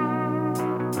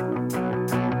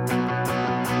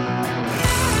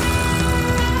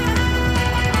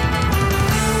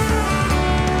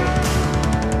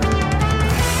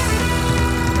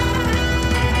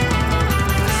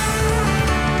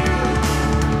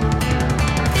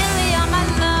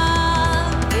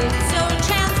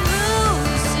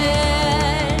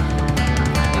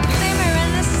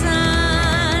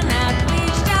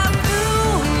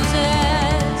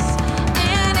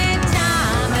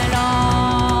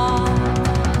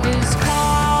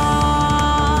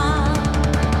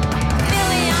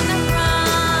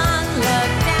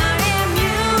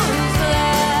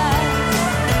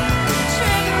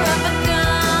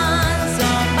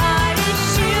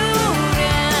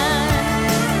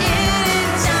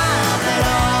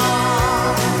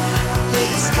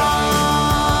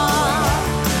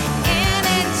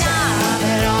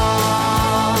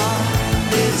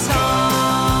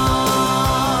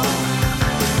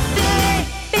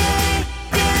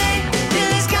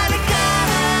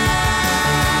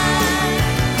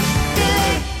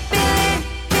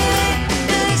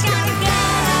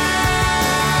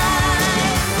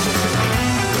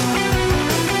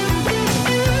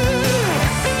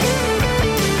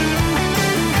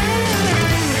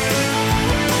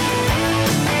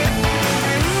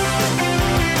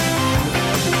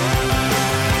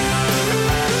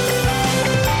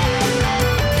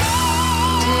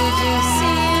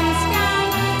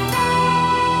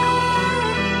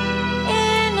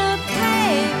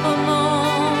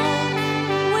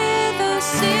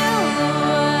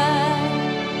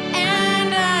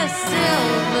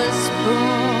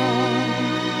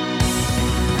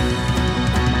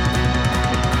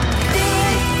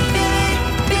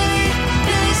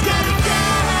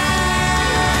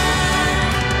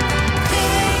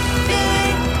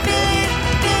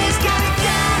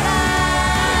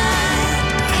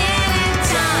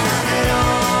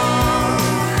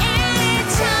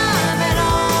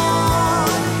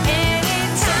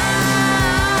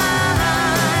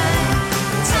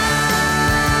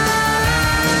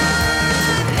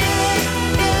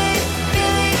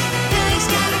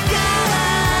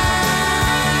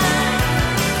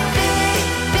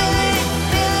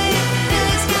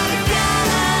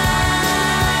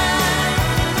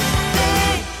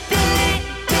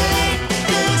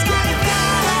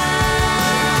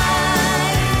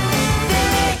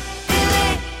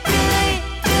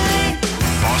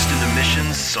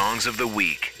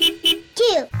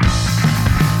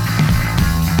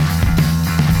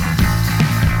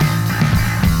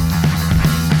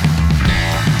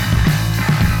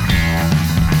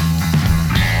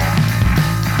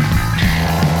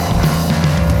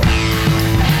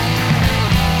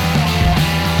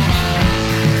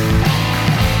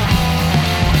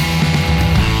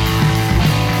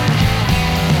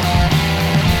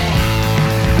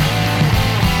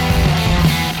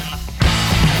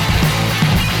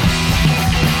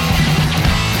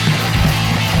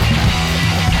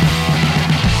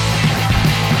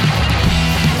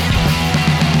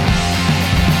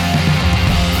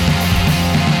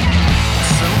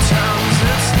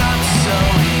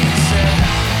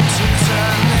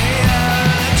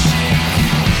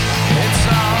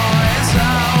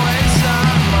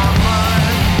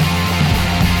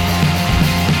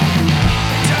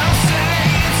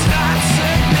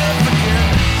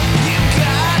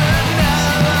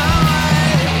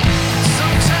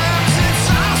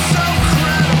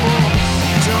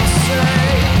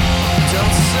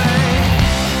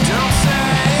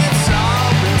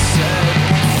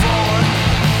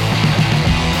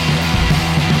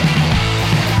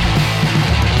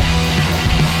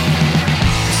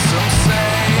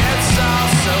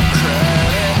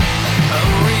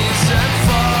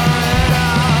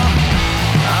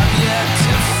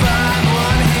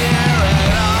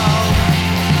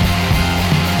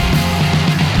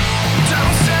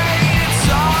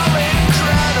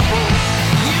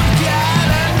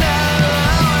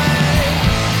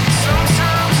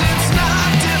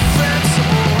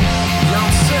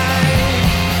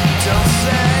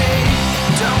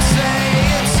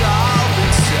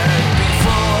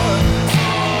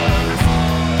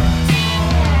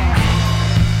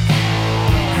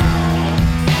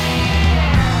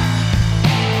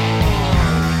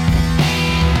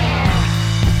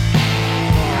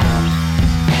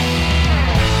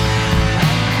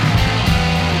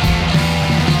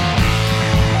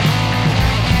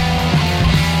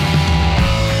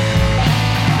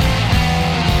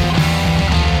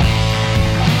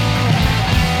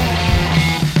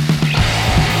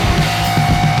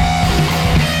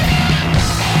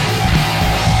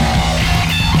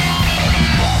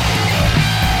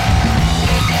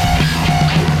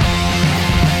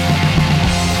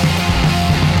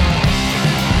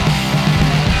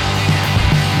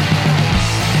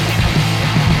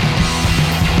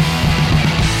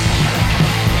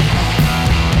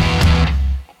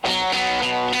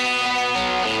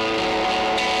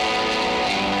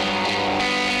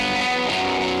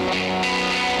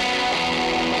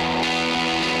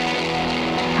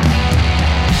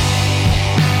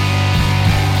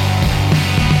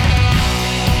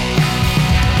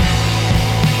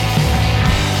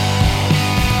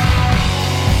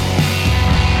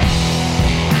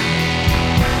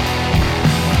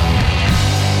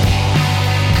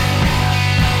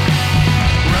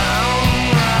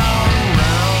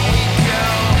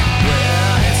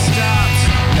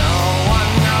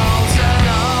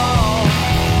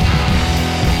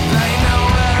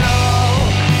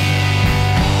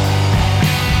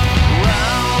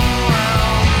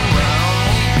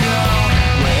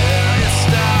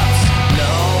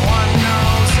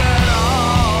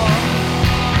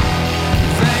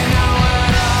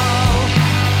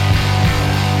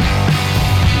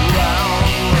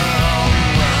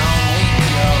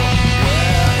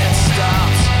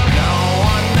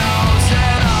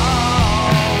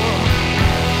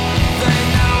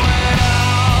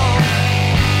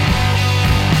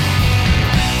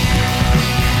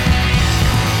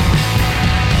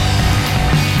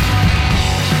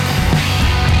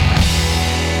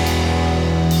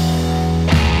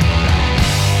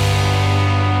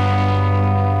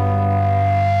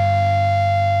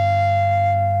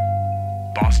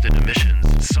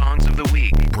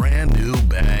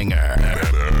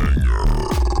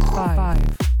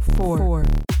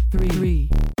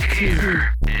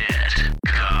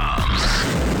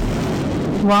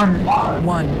 Number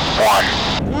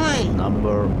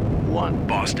 1.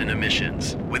 Boston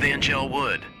Emissions with Anngelle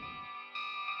Wood.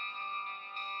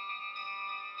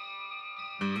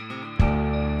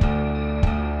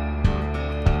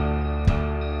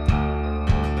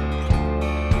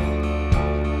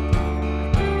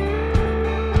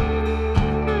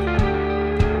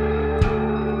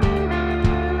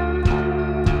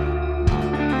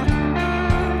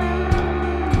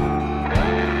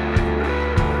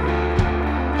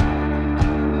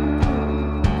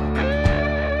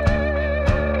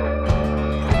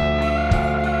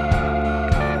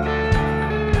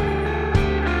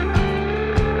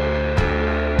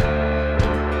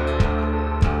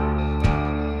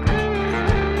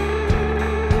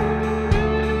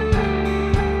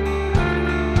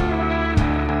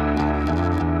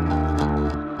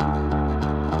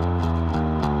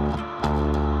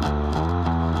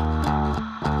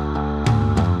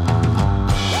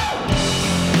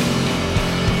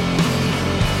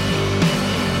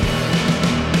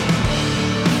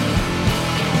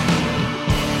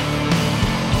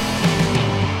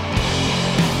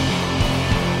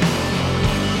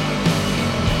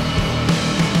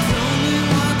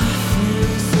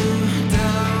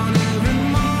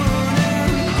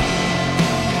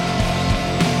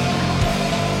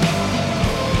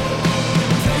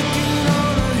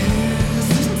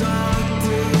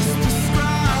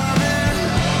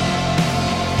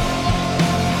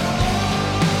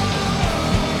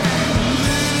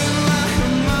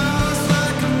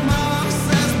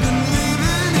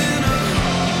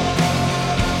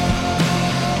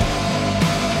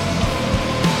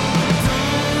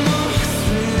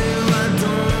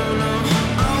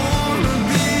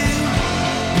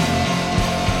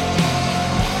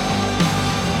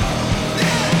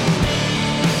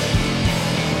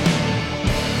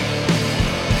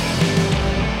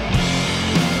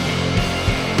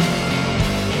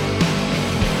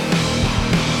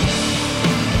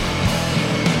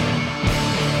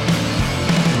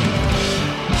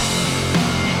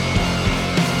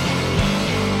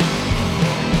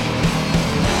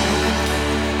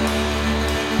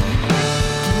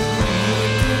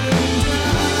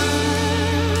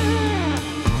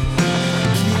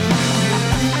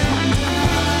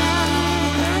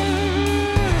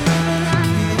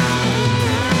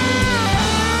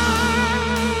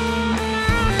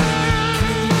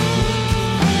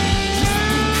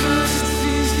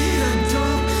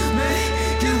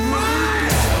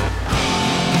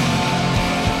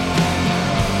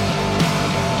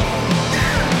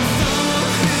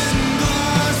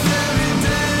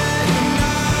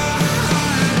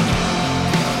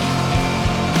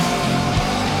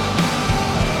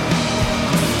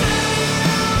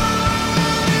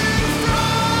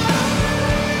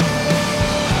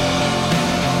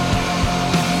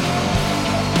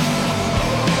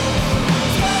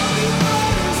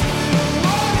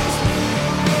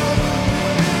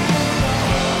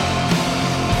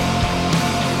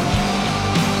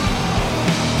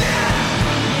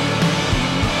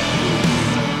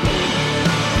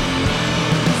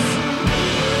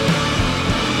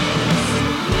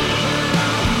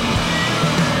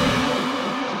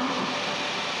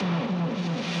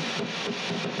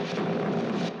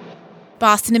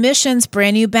 Boston Emissions,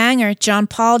 brand new banger, John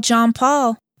Paul,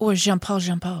 or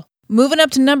Jean-Paul. Moving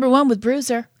up to number 1 with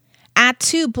Bruiser. At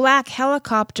 2, Black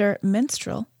Helicopter,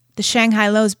 Minstrel. The Shanghai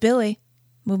Lows, Billy,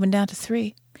 moving down to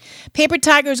 3. Paper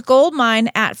Tiger's Goldmine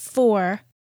at 4.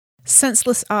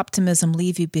 Senseless Optimism,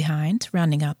 Leave You Behind,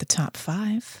 rounding out the top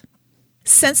 5.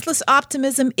 Senseless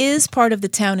Optimism is part of the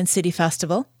Town and City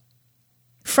Festival.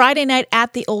 Friday night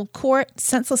at the Old Court,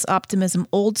 Senseless Optimism,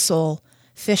 Old Soul,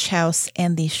 Fish House,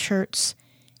 and the Shirts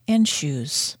and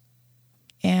Shoes.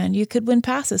 And you could win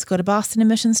passes. Go to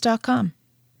bostonemissions.com.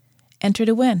 Enter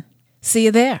to win. See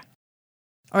you there.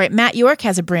 All right, Matt York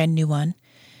has a brand new one.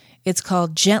 It's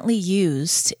called Gently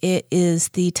Used. It is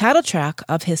the title track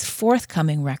of his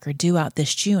forthcoming record due out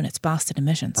this June. It's Boston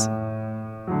Emissions.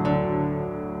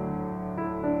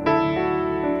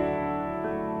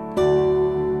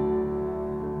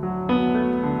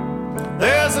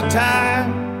 There's a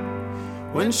time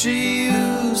when she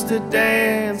used to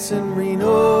dance in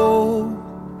Reno,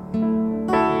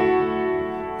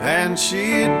 and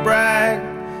she'd brag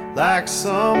like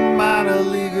some minor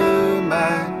leaguer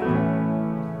might.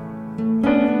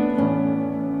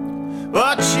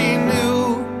 But she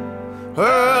knew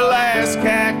her last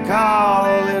cat call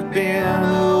had been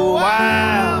a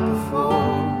while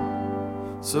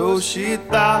before, so she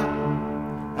thought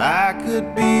I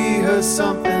could be her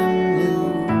something new.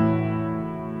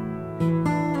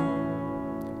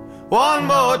 One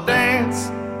more dance,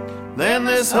 then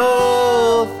this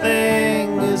whole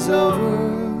thing is over.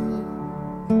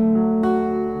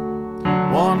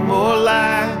 One more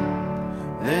lie,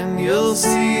 and you'll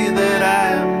see that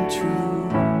I'm true.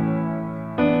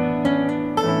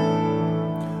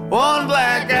 One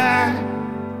black eye,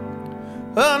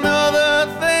 another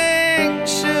thing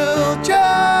she'll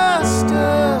justify.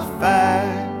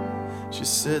 She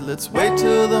said, let's wait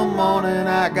till the morning,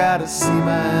 I gotta see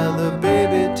my other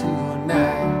baby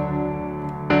tonight.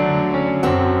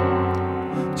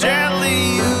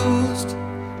 Gently used,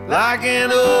 like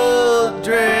an old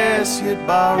dress you'd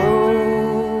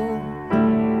borrowed.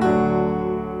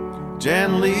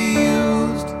 Gently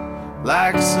used,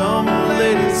 like some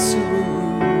lady's Subaru.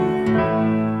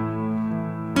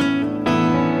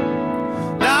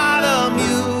 Not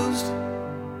amused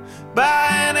by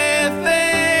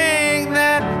anything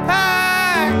that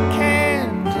I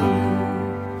can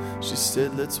do. She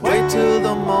said, let's wait till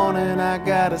the morning, I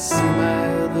gotta see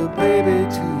my other baby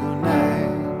tonight.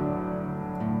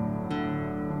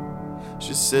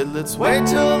 She said, let's wait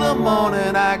till the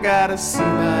morning, I gotta see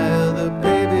my other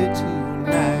baby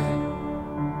tonight.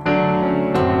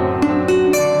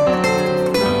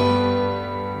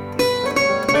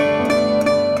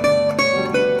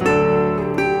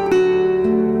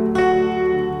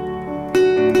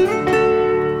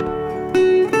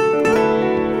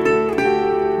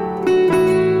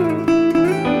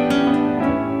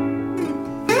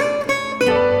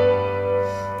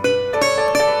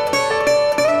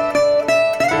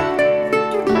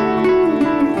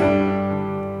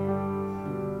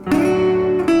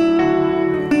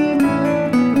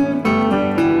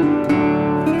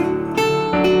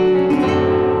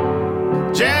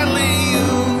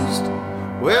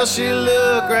 Well, she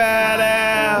looked right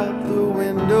out the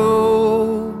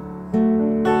window,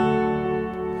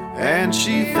 and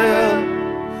she felt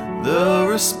the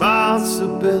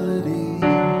responsibility.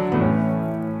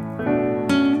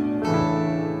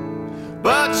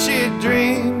 But she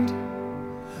dreamed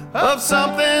of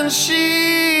something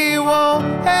she won't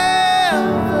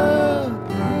ever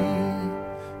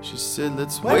be. She said,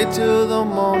 let's wait till the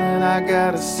morning, I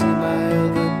gotta see my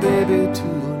other baby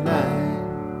tonight.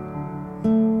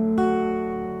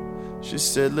 She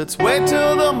said, let's wait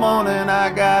till the morning,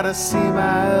 I gotta see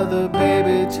my other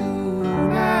baby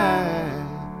tonight.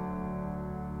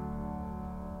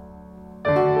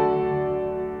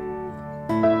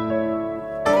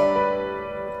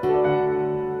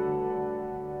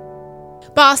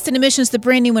 Boston Emissions, the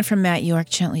brand new one from Matt York,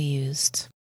 gently used.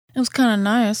 It was kind of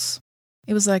nice.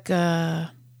 It was like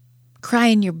a cry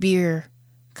in your beer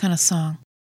kind of song.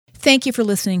 Thank you for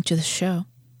listening to the show.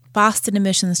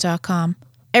 BostonEmissions.com.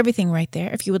 Everything right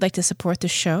there. If you would like to support the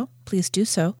show, please do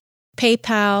so.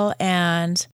 PayPal,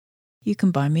 and you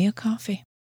can buy me a coffee.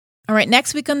 All right,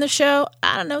 next week on the show,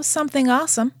 I don't know, something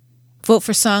awesome. Vote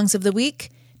for Songs of the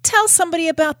Week. Tell somebody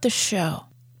about the show.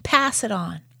 Pass it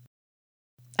on.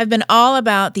 I've been all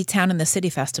about the Town and the City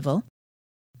Festival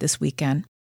this weekend.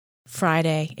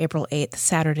 Friday, April 8th,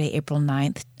 Saturday, April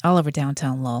 9th, all over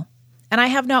downtown Lowell. And I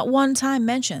have not one time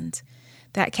mentioned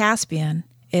that Caspian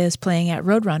is playing at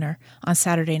Roadrunner on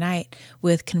Saturday night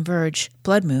with Converge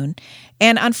Blood Moon.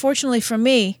 And unfortunately for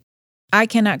me, I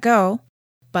cannot go,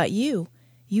 but you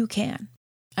can.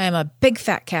 I am a big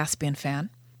fat Caspian fan.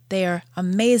 They are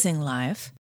amazing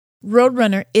live.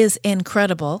 Roadrunner is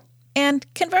incredible. And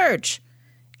Converge.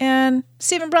 And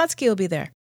Stephen Brodsky will be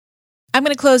there. I'm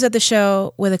going to close out the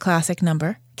show with a classic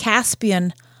number.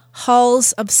 Caspian,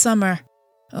 Halls of Summer.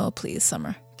 Oh, please,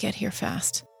 summer, get here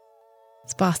fast.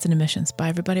 It's Boston Emissions. Bye,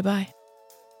 everybody. Bye.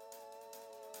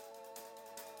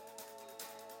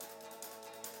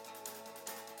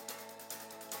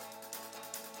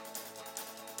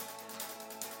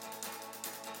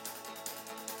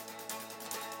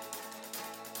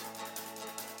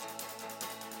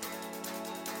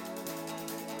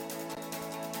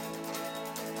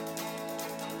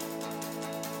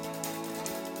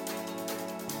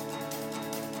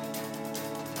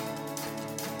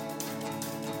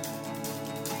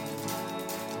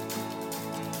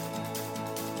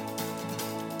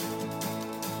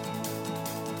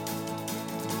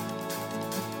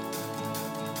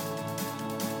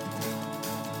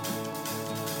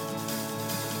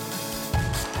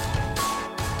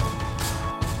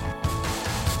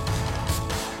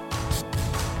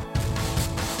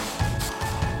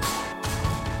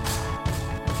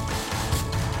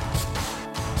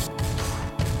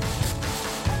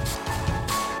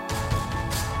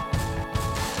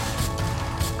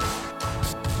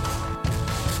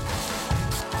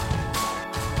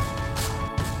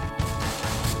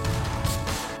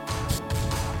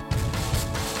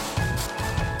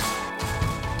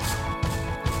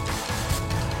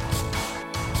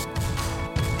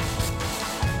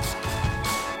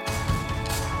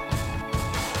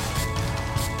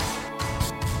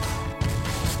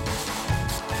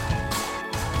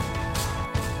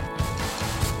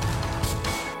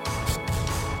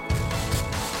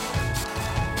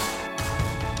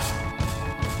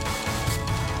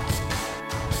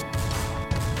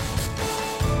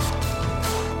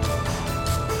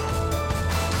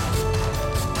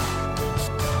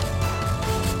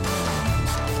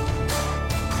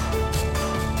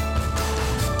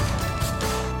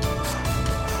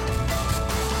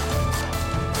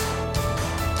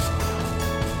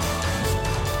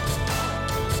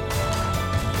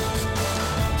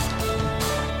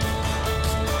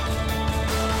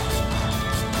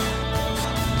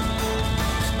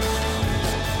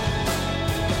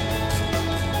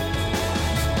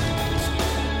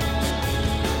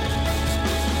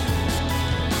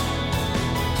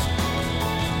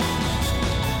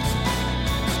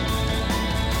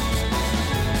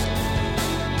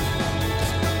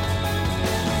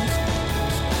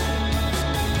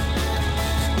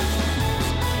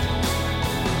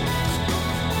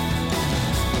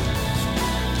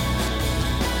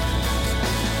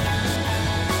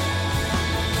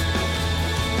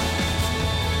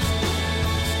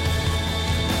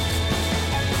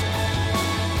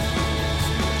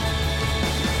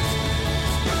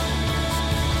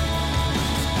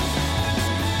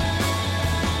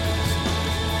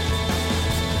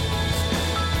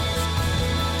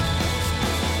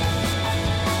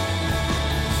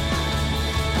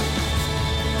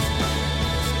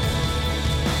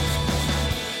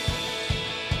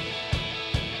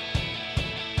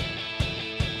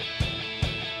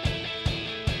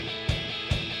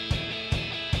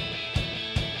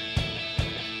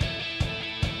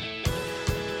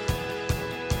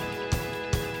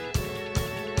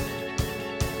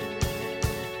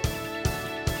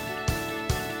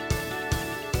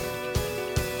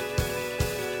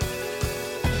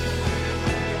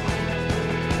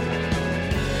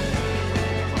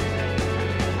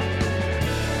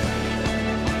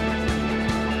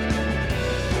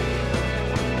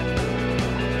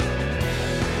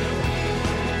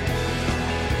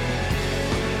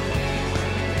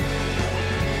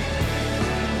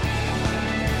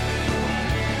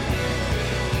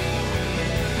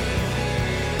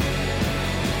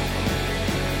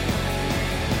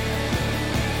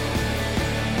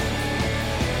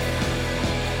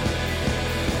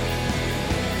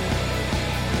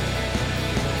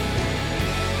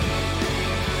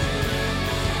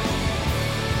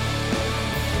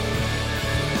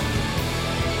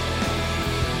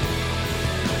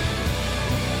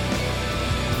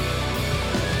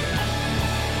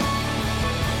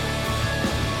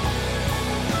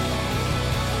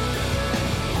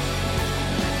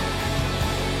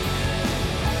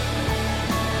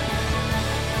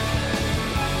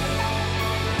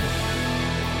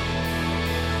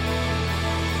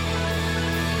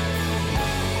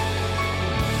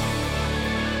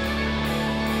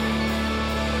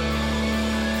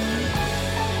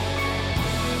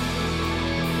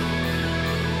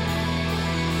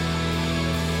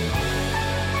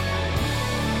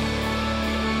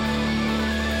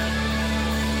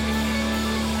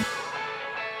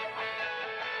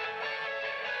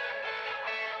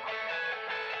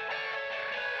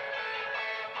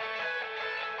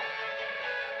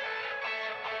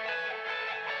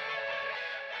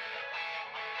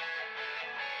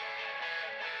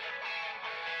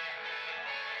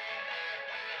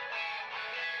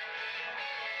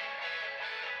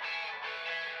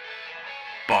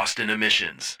 Boston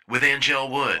Emissions with Anngelle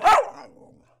Wood.